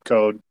 your zip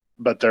code,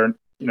 but they're,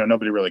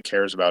 nobody really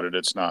cares about it.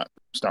 It's not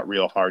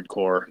real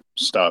hardcore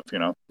stuff.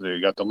 You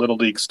got the little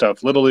league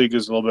stuff. Little league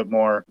is a little bit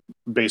more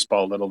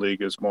baseball. Little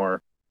league is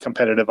more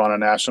competitive on a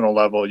national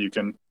level.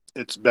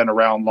 It's been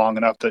around long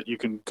enough that you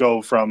can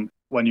go from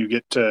when you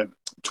get to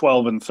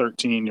 12 and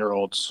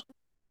 13-year-olds.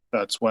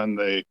 That's when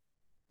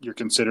you're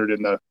considered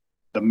in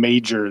the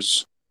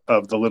majors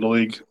of the little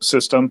league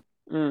system.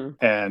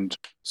 And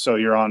so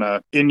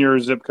you're in your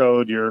zip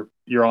code,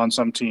 you're on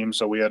some team.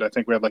 So I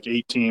think we had like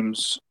 8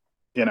 teams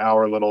in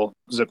our little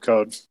zip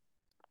code,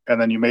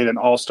 and then you made an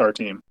all-star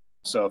team.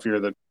 So if you're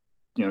the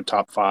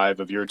top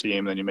 5 of your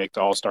team, then you make the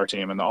all-star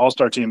team, and the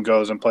all-star team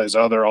goes and plays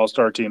other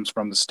all-star teams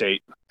from the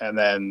state, and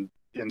then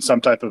in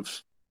some type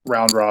of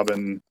round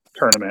robin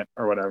tournament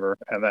or whatever.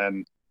 And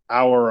then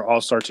our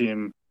all-star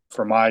team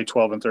for my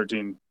 12 and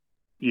 13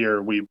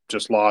 year, we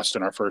just lost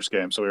in our first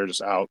game, so we were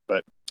just out.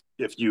 But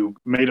if you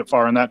made it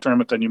far in that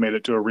tournament, then you made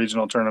it to a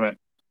regional tournament,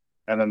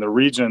 and then the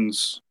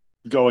regions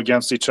go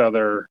against each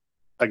other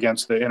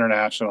against the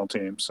international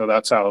team. So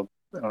that's how,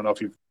 I don't know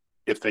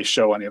if they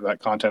show any of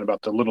that content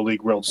about the Little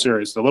League World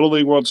Series. The Little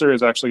League World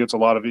Series actually gets a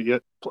lot of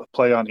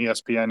play on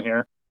ESPN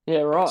here.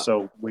 Yeah, right.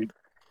 So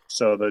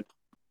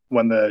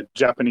when the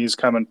Japanese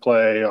come and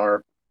play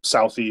our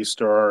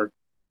Southeast or our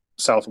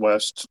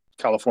Southwest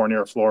California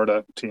or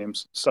Florida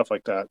teams, stuff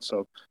like that.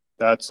 So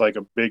that's like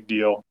a big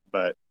deal,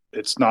 but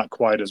it's not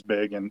quite as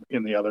big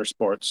in the other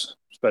sports.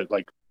 But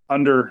like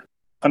under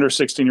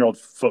 16-year-old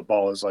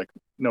football is like,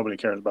 nobody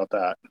cares about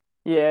that.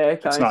 Yeah,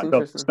 okay.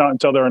 It's not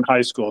until they're in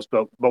high school.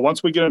 But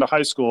once we get into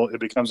high school, it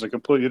becomes a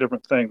completely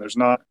different thing. There's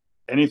not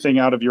anything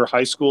out of your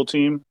high school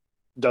team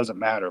doesn't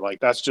matter. Like,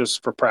 that's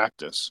just for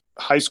practice.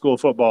 High school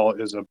football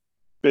is a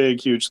big,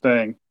 huge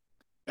thing.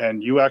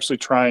 And you actually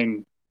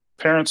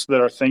parents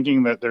that are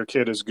thinking that their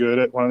kid is good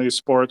at one of these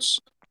sports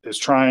is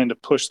trying to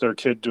push their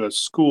kid to a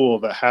school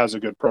that has a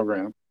good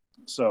program.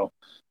 So,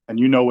 and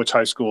which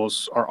high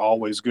schools are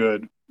always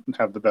good and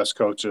have the best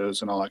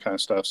coaches and all that kind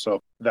of stuff.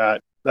 So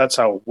that's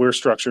how we're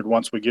structured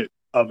once we get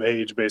of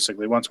age,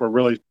 basically. Once we're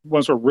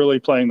really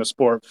playing the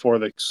sport for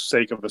the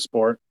sake of the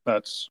sport,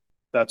 that's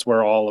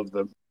where all of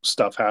the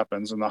stuff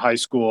happens. And the high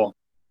schools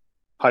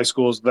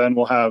then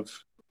will have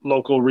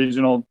local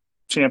regional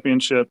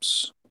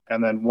championships,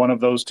 and then one of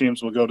those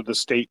teams will go to the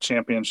state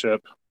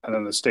championship, and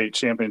then the state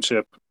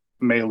championship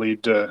may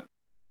lead to,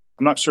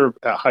 I'm not sure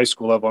at high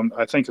school level,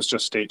 I think it's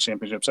just state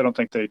championships. I don't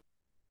think they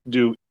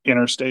do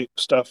interstate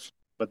stuff,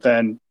 But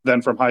then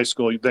from high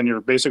school, then you're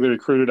basically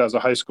recruited as a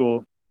high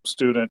school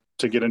student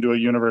to get into a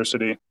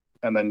university,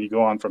 and then you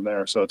go on from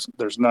there. So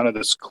there's none of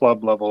this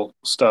club level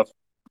stuff.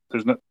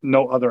 There's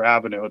no other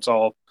avenue. It's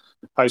all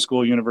high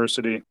school,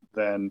 university,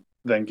 then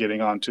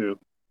getting on to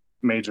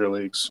major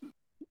leagues.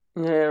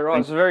 Yeah, right.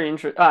 It's a very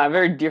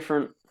very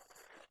different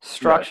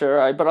structure,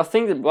 right? But I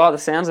think that by the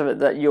sounds of it,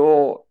 that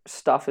your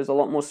stuff is a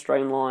lot more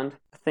streamlined.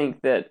 I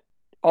think that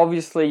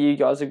obviously you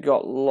guys have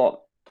got a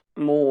lot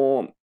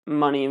more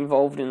money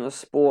involved in the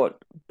sport,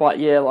 but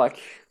yeah, like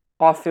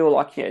I feel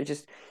like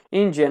just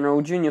in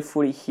general, junior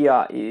footy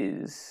here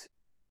is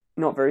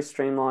not very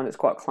streamlined. It's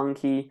quite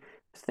clunky.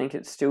 I think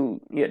it's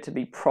still yet to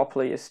be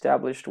properly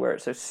established, where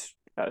it's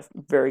a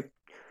very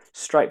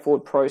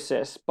straightforward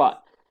process.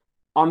 But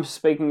I'm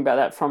speaking about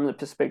that from the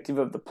perspective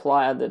of the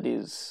player that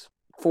is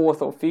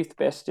fourth or fifth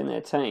best in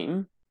their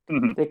team.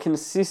 Mm-hmm. They're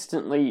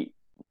consistently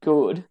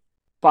good,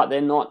 but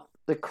they're not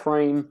the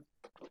cream.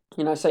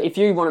 So if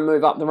you want to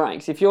move up the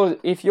ranks, if you're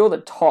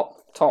the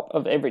top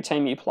of every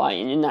team you play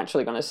in, you're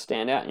naturally going to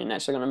stand out and you're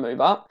naturally going to move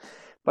up.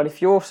 But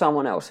if you're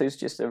someone else who's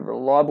just a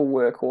reliable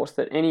workhorse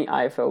that any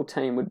AFL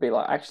team would be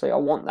like, actually, I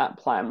want that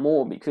player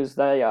more because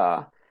they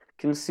are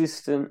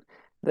consistent,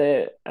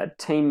 they're a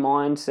team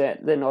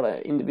mindset, they're not an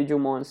individual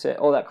mindset,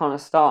 all that kind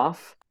of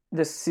stuff.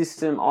 The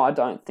system, I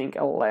don't think,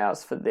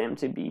 allows for them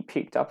to be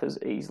picked up as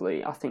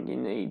easily. I think you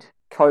need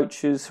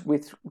coaches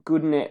with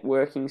good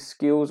networking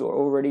skills or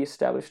already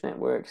established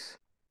networks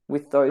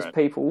with those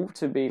people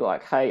to be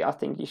like, hey, I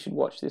think you should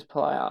watch this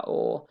player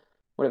or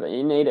whatever.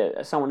 You need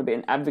someone to be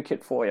an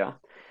advocate for you.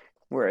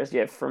 Whereas,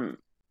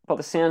 by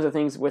the sounds of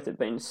things, with it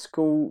being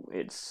school,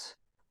 it's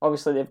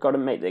obviously they've got to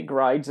meet their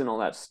grades and all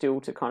that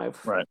still to kind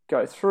of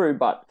go through,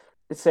 but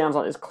it sounds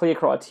like there's clear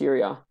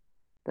criteria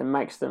that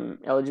makes them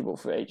eligible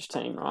for each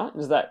team, right?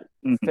 Is that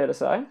fair to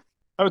say?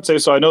 I would say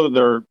so. I know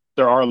that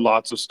there are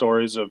lots of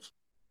stories of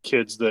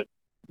kids that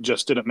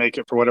just didn't make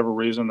it for whatever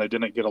reason. They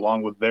didn't get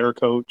along with their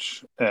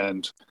coach,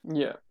 and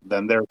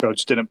then their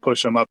coach didn't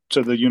push them up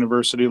to the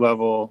university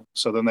level.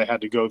 So then they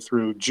had to go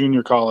through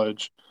junior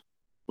college,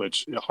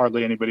 which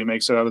hardly anybody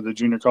makes it out of the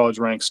junior college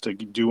ranks to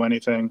do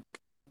anything.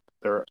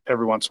 There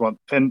every once in a while,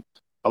 and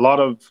a lot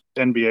of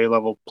NBA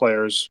level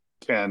players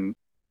can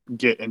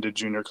get into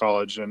junior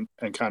college and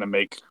kind of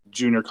make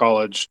junior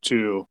college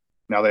to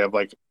now they have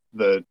like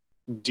the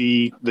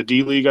D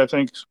league, I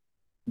think,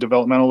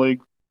 developmental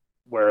league,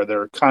 where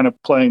they're kind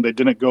of playing. They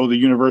didn't go the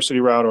university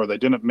route, or they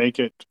didn't make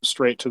it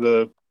straight to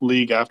the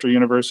league after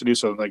university,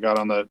 so they got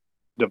on the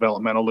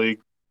developmental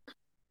league.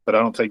 But I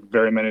don't think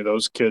very many of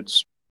those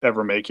kids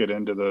ever make it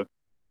into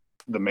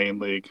the main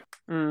league.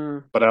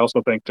 But I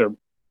also think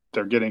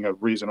they're getting a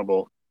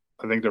reasonable.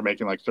 I think they're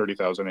making like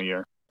 $30,000 a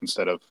year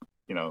instead of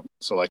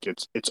so like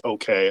it's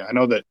okay. I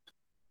know that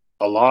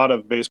a lot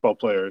of baseball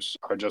players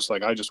are just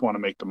like, I just want to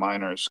make the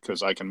minors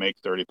because I can make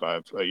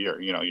 35 a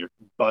year. You're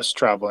bus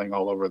traveling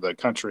all over the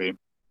country,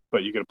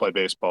 but you get to play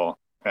baseball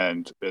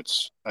and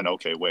it's an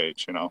okay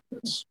wage.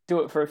 It's do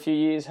it for a few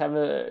years, have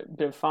a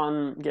bit of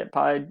fun, get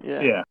paid.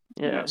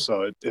 Yeah.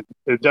 So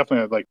it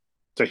definitely, like,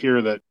 to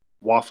hear that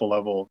waffle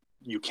level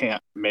you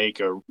can't make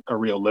a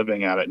real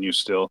living at it, and you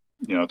still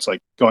it's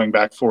like going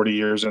back 40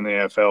 years in the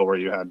AFL where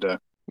you had to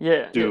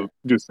do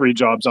 3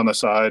 jobs on the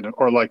side,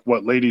 or like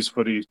what ladies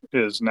footy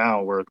is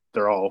now, where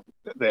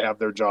they have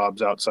their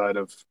jobs outside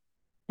of.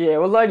 Yeah,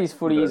 well, ladies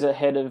footy is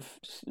ahead of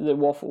the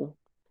waffle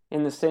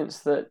in the sense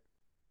that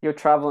you're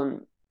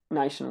traveling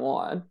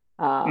nationwide.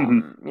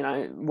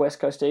 West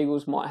Coast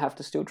Eagles might have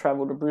to still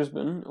travel to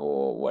Brisbane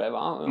or whatever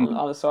on the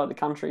other side of the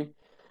country.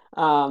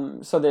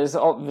 So there's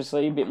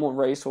obviously a bit more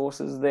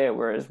resources there,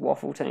 whereas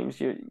waffle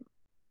teams, you're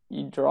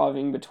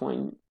driving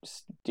between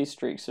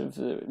districts of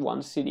the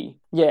one city.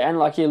 Yeah, and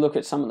like you look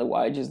at some of the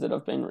wages that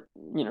I've been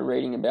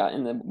reading about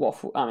in the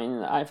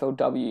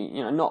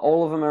AFLW. Not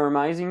all of them are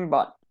amazing,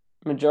 but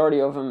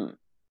majority of them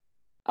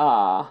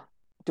are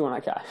doing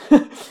okay,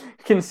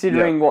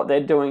 considering what they're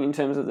doing in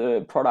terms of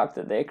the product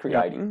that they're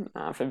creating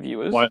for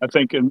viewers. Well, I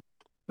think it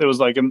was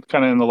like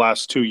kind of in the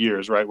last 2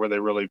 years, right, where they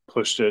really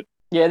pushed it.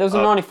 Yeah, there was a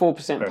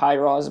 94% pay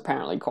rise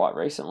apparently quite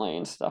recently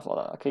and stuff like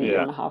that, like a year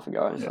and a half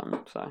ago or something.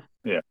 So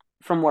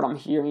from what I'm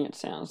hearing, it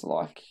sounds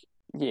like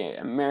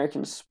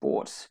American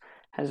sports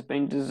has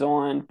been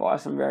designed by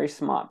some very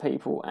smart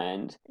people,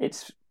 and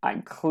it's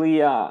a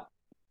clear,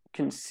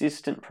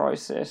 consistent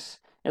process.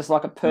 It's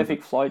like a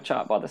perfect flow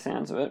chart by the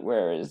sounds of it,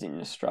 whereas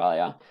in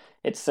Australia,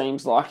 it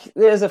seems like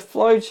there's a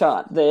flow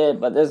chart there,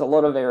 but there's a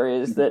lot of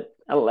areas that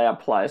allow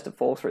players to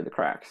fall through the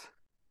cracks.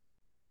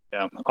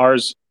 Yeah,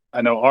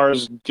 I know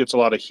ours gets a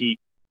lot of heat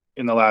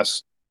in the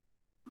last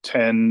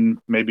 10,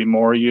 maybe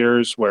more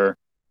years, where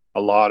a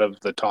lot of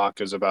the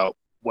talk is about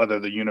whether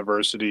the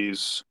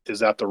universities is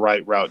that the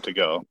right route to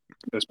go,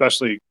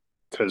 especially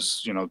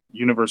because,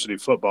 university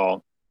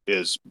football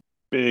is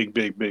big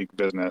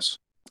business,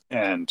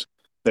 and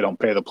they don't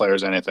pay the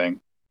players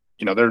anything.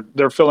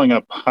 They're filling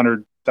up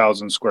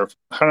 100,000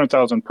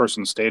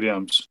 person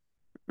stadiums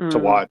to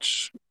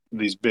watch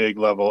these big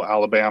level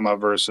Alabama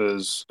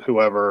versus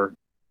whoever,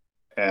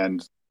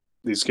 and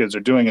these kids are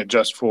doing it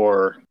just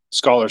for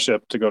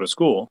scholarship to go to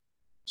school.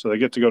 So they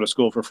get to go to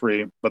school for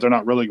free, but they're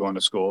not really going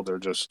to school. They're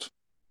just,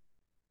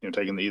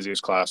 taking the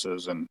easiest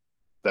classes and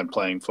then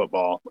playing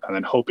football and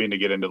then hoping to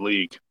get into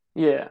league.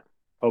 Yeah.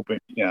 Hoping.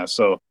 Yeah.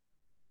 So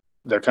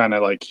they're kind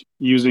of like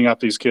using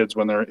up these kids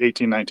when they're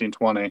 18, 19,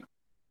 20,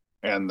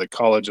 and the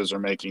colleges are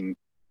making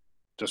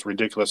just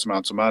ridiculous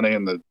amounts of money,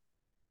 and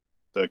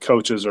the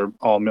coaches are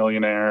all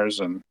millionaires.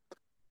 And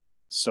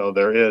so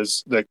there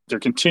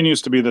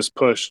continues to be this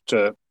push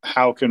to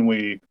how can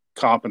we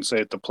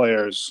compensate the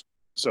players.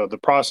 So the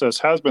process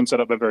has been set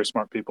up by very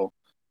smart people,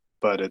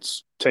 but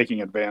it's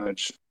taking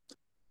advantage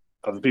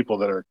of the people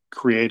that are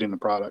creating the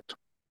product.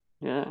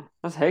 Yeah,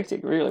 that's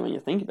hectic, really, when you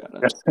think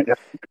about it.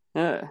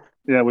 Yeah.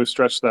 Yeah, we've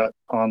stretched that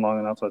on long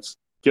enough. Let's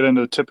get into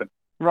the tipping.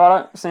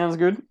 Right, sounds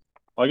good.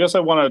 Well, I guess I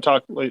wanted to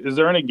talk. Like, is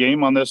there any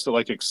game on this that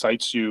like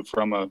excites you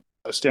from a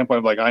standpoint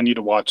of like I need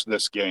to watch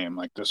this game,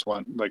 like this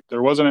one? Like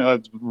there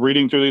wasn't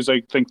reading through these.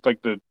 I think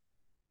like the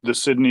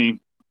Sydney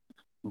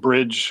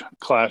Bridge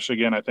clash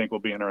again. I think will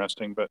be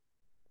interesting. But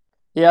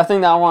yeah, I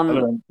think that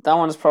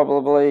one's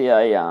probably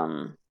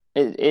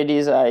it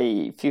is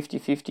a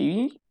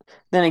 50-50.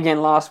 Then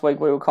again, last week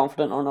we were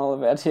confident on all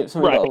of our tips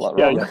and we got a lot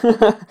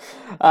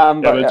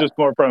wrong. But it's just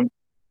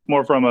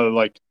more from a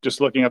like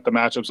just looking at the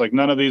matchups. Like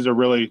none of these are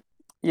really.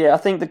 Yeah, I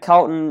think the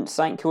Carlton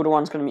St Kilda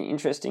one's going to be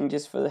interesting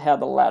just for how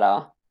the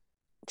ladder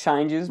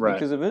changes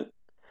because of it.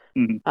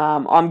 Mm-hmm.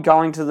 I'm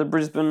going to the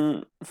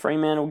Brisbane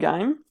Fremantle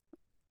game.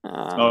 You're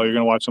going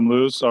to watch them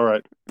lose? All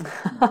right.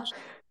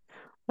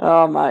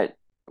 Oh, mate.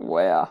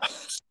 Wow.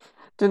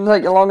 Didn't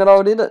take you long at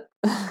all, did it?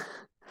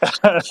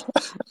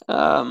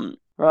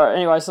 Right,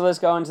 anyway, so let's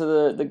go into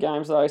the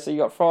games, though. So you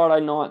got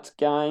Friday night's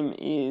game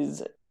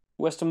is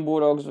Western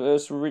Bulldogs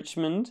versus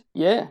Richmond.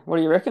 Yeah, what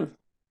do you reckon?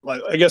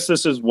 Like, I guess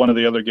this is one of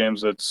the other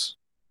games that's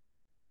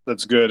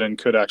good and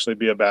could actually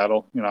be a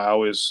battle. I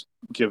always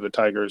give the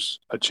Tigers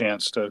a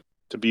chance to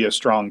be a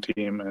strong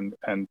team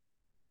and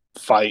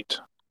fight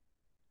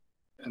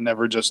and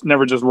never just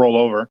roll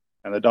over.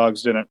 And the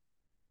Dogs didn't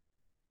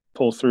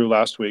pull through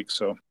last week,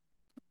 so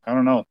I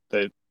don't know.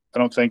 I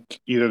don't think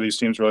either of these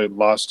teams really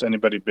lost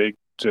anybody big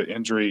to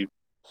injury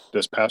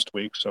this past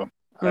week, so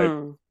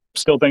I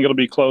still think it'll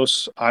be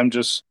close. I'm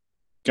just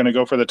going to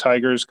go for the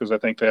Tigers because I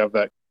think they have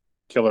that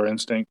killer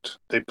instinct.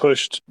 They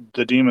pushed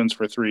the Demons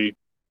for 3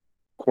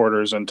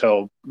 quarters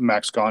until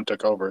Max Gawn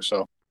took over,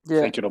 so I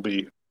think it'll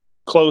be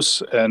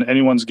close and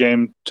anyone's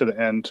game to the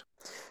end.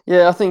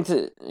 Yeah, I think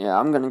that,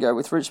 I'm going to go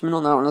with Richmond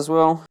on that one as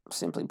well.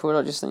 Simply put,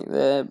 I just think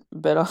they're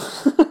better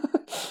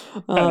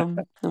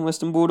than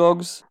Western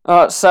Bulldogs.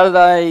 All right,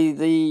 Saturday,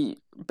 the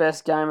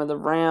best game of the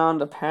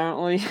round,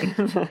 apparently.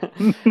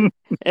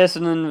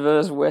 Essendon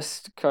versus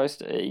West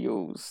Coast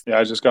Eagles. Yeah,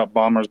 I just got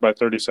Bombers by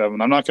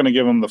 37. I'm not going to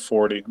give them the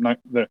 40.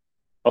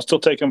 I'll still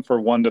take them for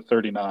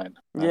 1-39.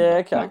 Yeah,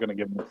 okay. I'm not going to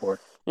give them the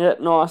 40. Yeah,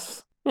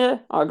 nice. Yeah,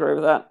 I agree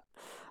with that.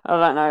 I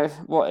don't know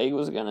what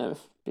Eagles are going to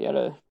be able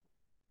to...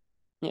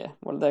 Yeah,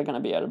 what are they going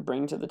to be able to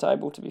bring to the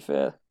table, to be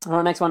fair? All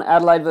right, next one,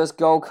 Adelaide versus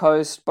Gold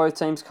Coast. Both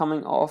teams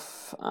coming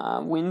off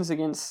wins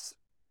against,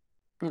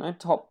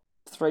 top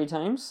 3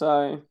 teams.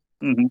 So,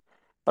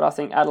 But I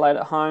think Adelaide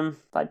at home,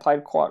 they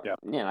played quite,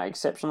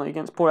 exceptionally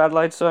against Port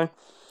Adelaide. So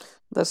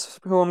that's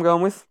who I'm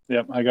going with.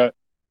 Yep, I got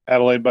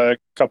Adelaide by a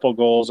couple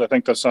goals. I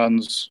think the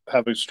Suns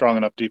have a strong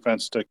enough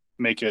defense to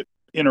make it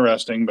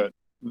interesting, but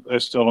I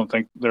still don't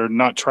think they're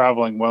not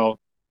traveling well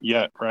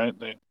yet, right?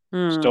 They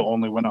still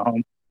only win at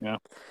home. Yeah.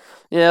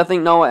 Yeah, I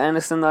think Noah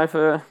Anderson, though,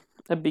 for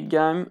a big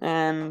game,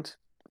 and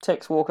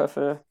Tex Walker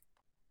for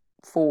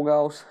 4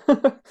 goals.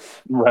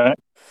 Right.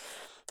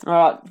 All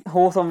right,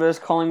 Hawthorn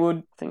versus Collingwood.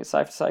 I think it's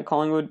safe to say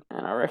Collingwood,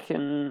 and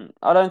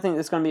I don't think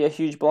there's going to be a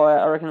huge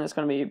blowout. I reckon it's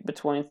going to be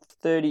between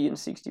 30 and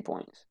 60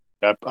 points.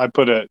 Yeah, I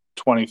put it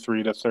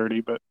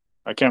 23-30, but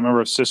I can't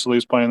remember if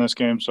Sicily's playing this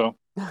game, so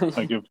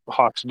I give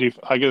Hawks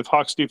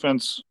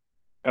defense,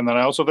 and then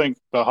I also think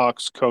the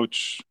Hawks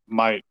coach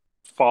might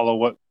follow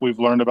what we've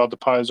learned about the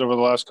Pies over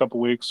the last couple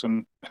of weeks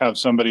and have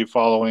somebody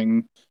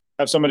following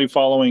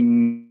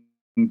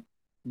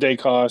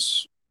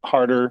Dacos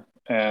harder,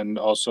 and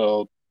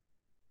also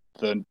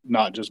the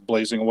not just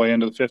blazing away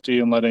into the 50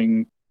 and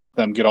letting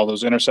them get all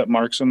those intercept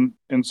marks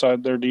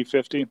inside their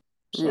D50.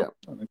 So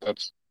I think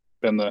that's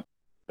been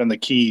the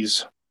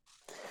keys.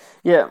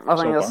 Yeah, I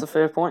think that's a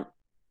fair point.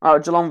 All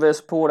right, Geelong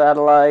versus Port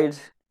Adelaide.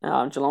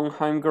 Geelong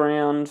home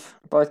ground,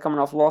 both coming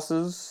off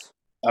losses.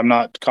 I'm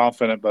not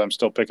confident, but I'm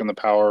still picking the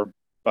Power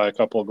by a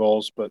couple of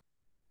goals. But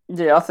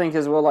yeah, I think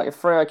as well, like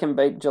if Freo can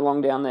beat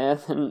Geelong down there,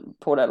 then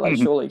Port Adelaide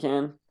surely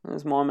can.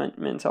 That's my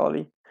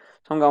mentality.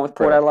 So I'm going with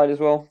Port Adelaide as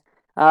well.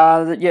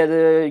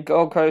 The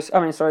Gold Coast, the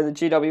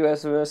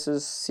GWS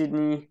versus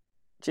Sydney.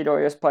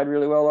 GWS played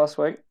really well last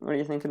week. What are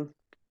you thinking?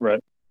 Right.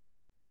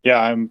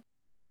 Yeah,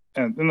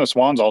 and the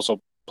Swans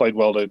also played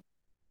well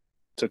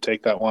to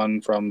take that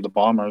one from the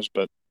Bombers,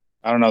 but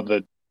I don't know,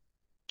 the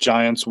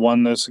Giants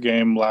won this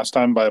game last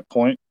time by a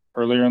point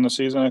earlier in the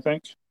season, I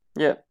think.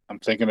 Yeah. I'm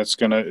thinking it's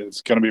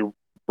gonna be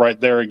right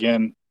there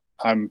again.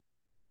 I'm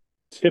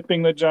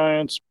tipping the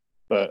Giants,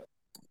 but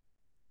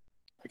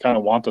kind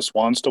of want the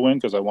Swans to win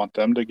because I want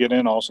them to get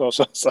in also.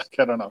 So it's like,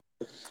 I don't know.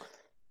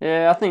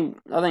 Yeah, I think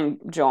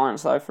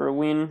Giants though for a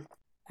win,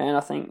 and I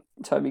think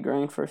Toby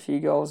Green for a few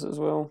goals as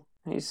well.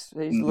 He's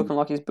looking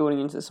like he's building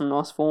into some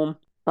nice form.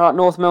 All right,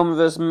 North Melbourne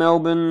versus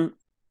Melbourne.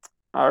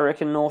 I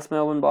reckon North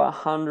Melbourne by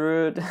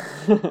 100.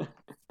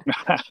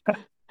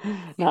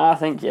 No, I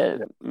think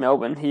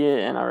Melbourne here,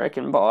 and I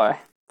reckon by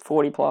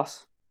 40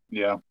 plus.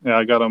 Yeah,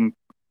 I got them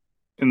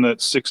in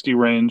that 60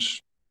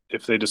 range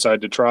if they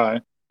decide to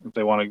try. If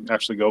they want to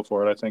actually go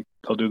for it, I think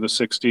they'll do the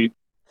 60.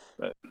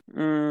 But...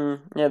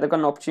 yeah, they've got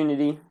an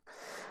opportunity.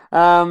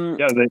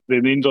 They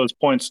need those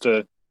points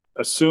to,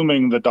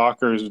 assuming the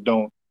Dockers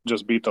don't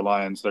just beat the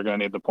Lions, they're going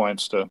to need the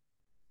points to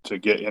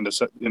get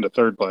into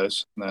third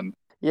place. And then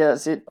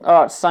that's it.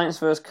 All right, Saints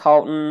versus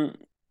Carlton.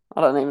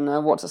 I don't even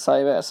know what to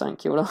say about St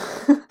Kilda,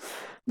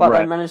 but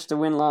They managed to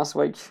win last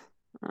week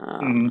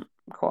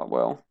quite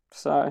well.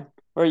 So,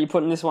 where are you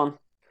putting this one?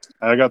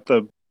 I got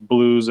the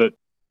Blues at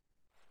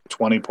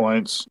 20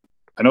 points.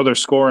 I know they're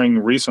scoring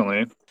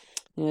recently.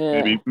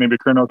 Yeah. Maybe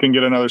Curnow can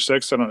get another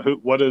 6. I don't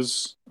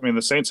know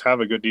the Saints have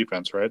a good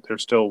defense, right? They're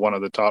still one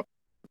of the top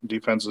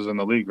defenses in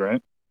the league,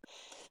 right?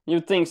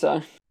 You'd think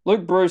so.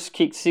 Luke Bruce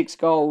kicked 6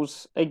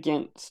 goals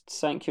against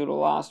St Kilda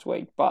last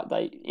week, but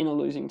they in a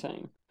losing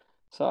team.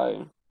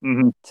 So,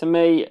 to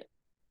me,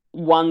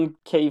 one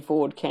key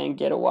forward can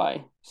get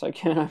away. So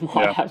Curnow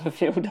might have a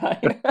field day.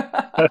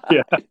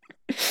 Yeah.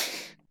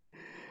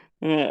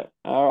 Yeah.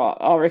 All right.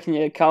 I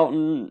reckon,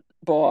 Carlton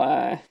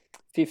by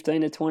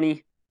 15 to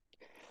 20.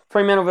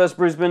 Fremantle versus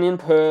Brisbane in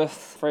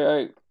Perth.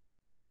 Freo,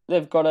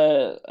 they've got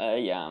I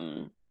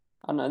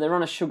don't know, they're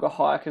on a sugar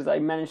high because they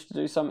managed to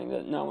do something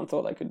that no one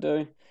thought they could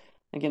do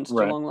against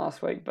Geelong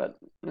last week, but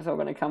it's all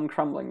going to come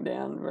crumbling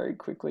down very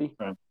quickly.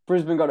 Right.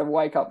 Brisbane got a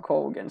wake-up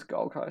call against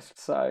Gold Coast,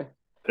 so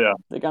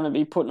they're going to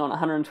be putting on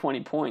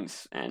 120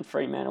 points, and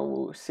Fremantle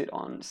will sit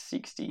on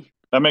 60.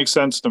 That makes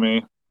sense to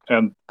me.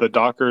 And the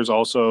Dockers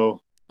also,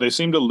 they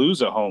seem to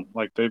lose at home.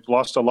 Like, they've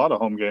lost a lot of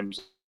home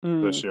games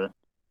this year.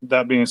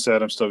 That being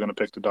said, I'm still going to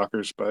pick the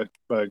Dockers by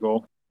a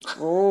goal.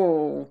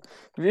 Oh,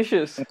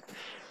 vicious.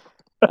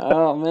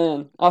 Oh,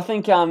 man. I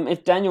think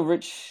if Daniel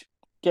Rich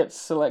gets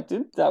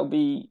selected, that'd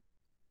be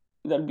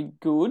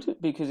good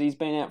because he's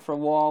been out for a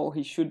while.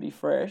 He should be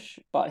fresh,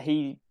 but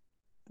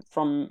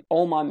from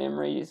all my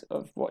memories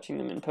of watching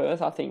them in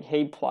Perth, I think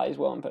he plays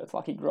well in Perth.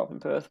 Like, he grew up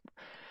in Perth,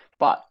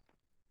 but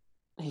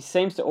he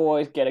seems to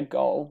always get a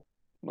goal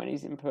when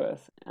he's in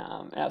Perth,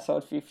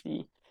 outside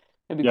 50.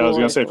 I was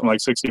going to say from like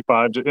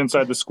 65 to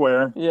inside the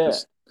square. Yeah.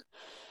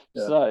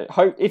 So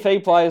if he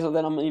plays,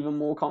 then I'm even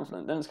more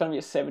confident. Then it's going to be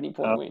a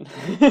 70-point win.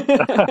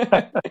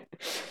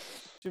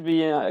 Should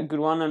be a good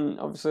one, and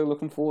obviously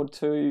looking forward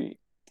to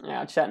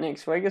our chat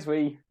next week as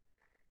we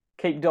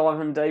keep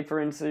diving deeper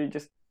into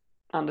just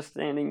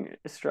understanding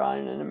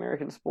Australian and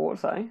American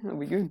sports. It'll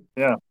be good.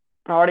 Yeah.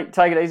 Alrighty,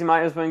 take it easy,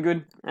 mate. It's been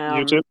good.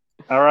 You too.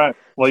 All right.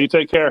 Well, you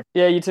take care.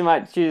 Yeah, you too,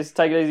 mate. Cheers.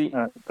 Take it easy.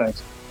 All right.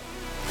 Thanks.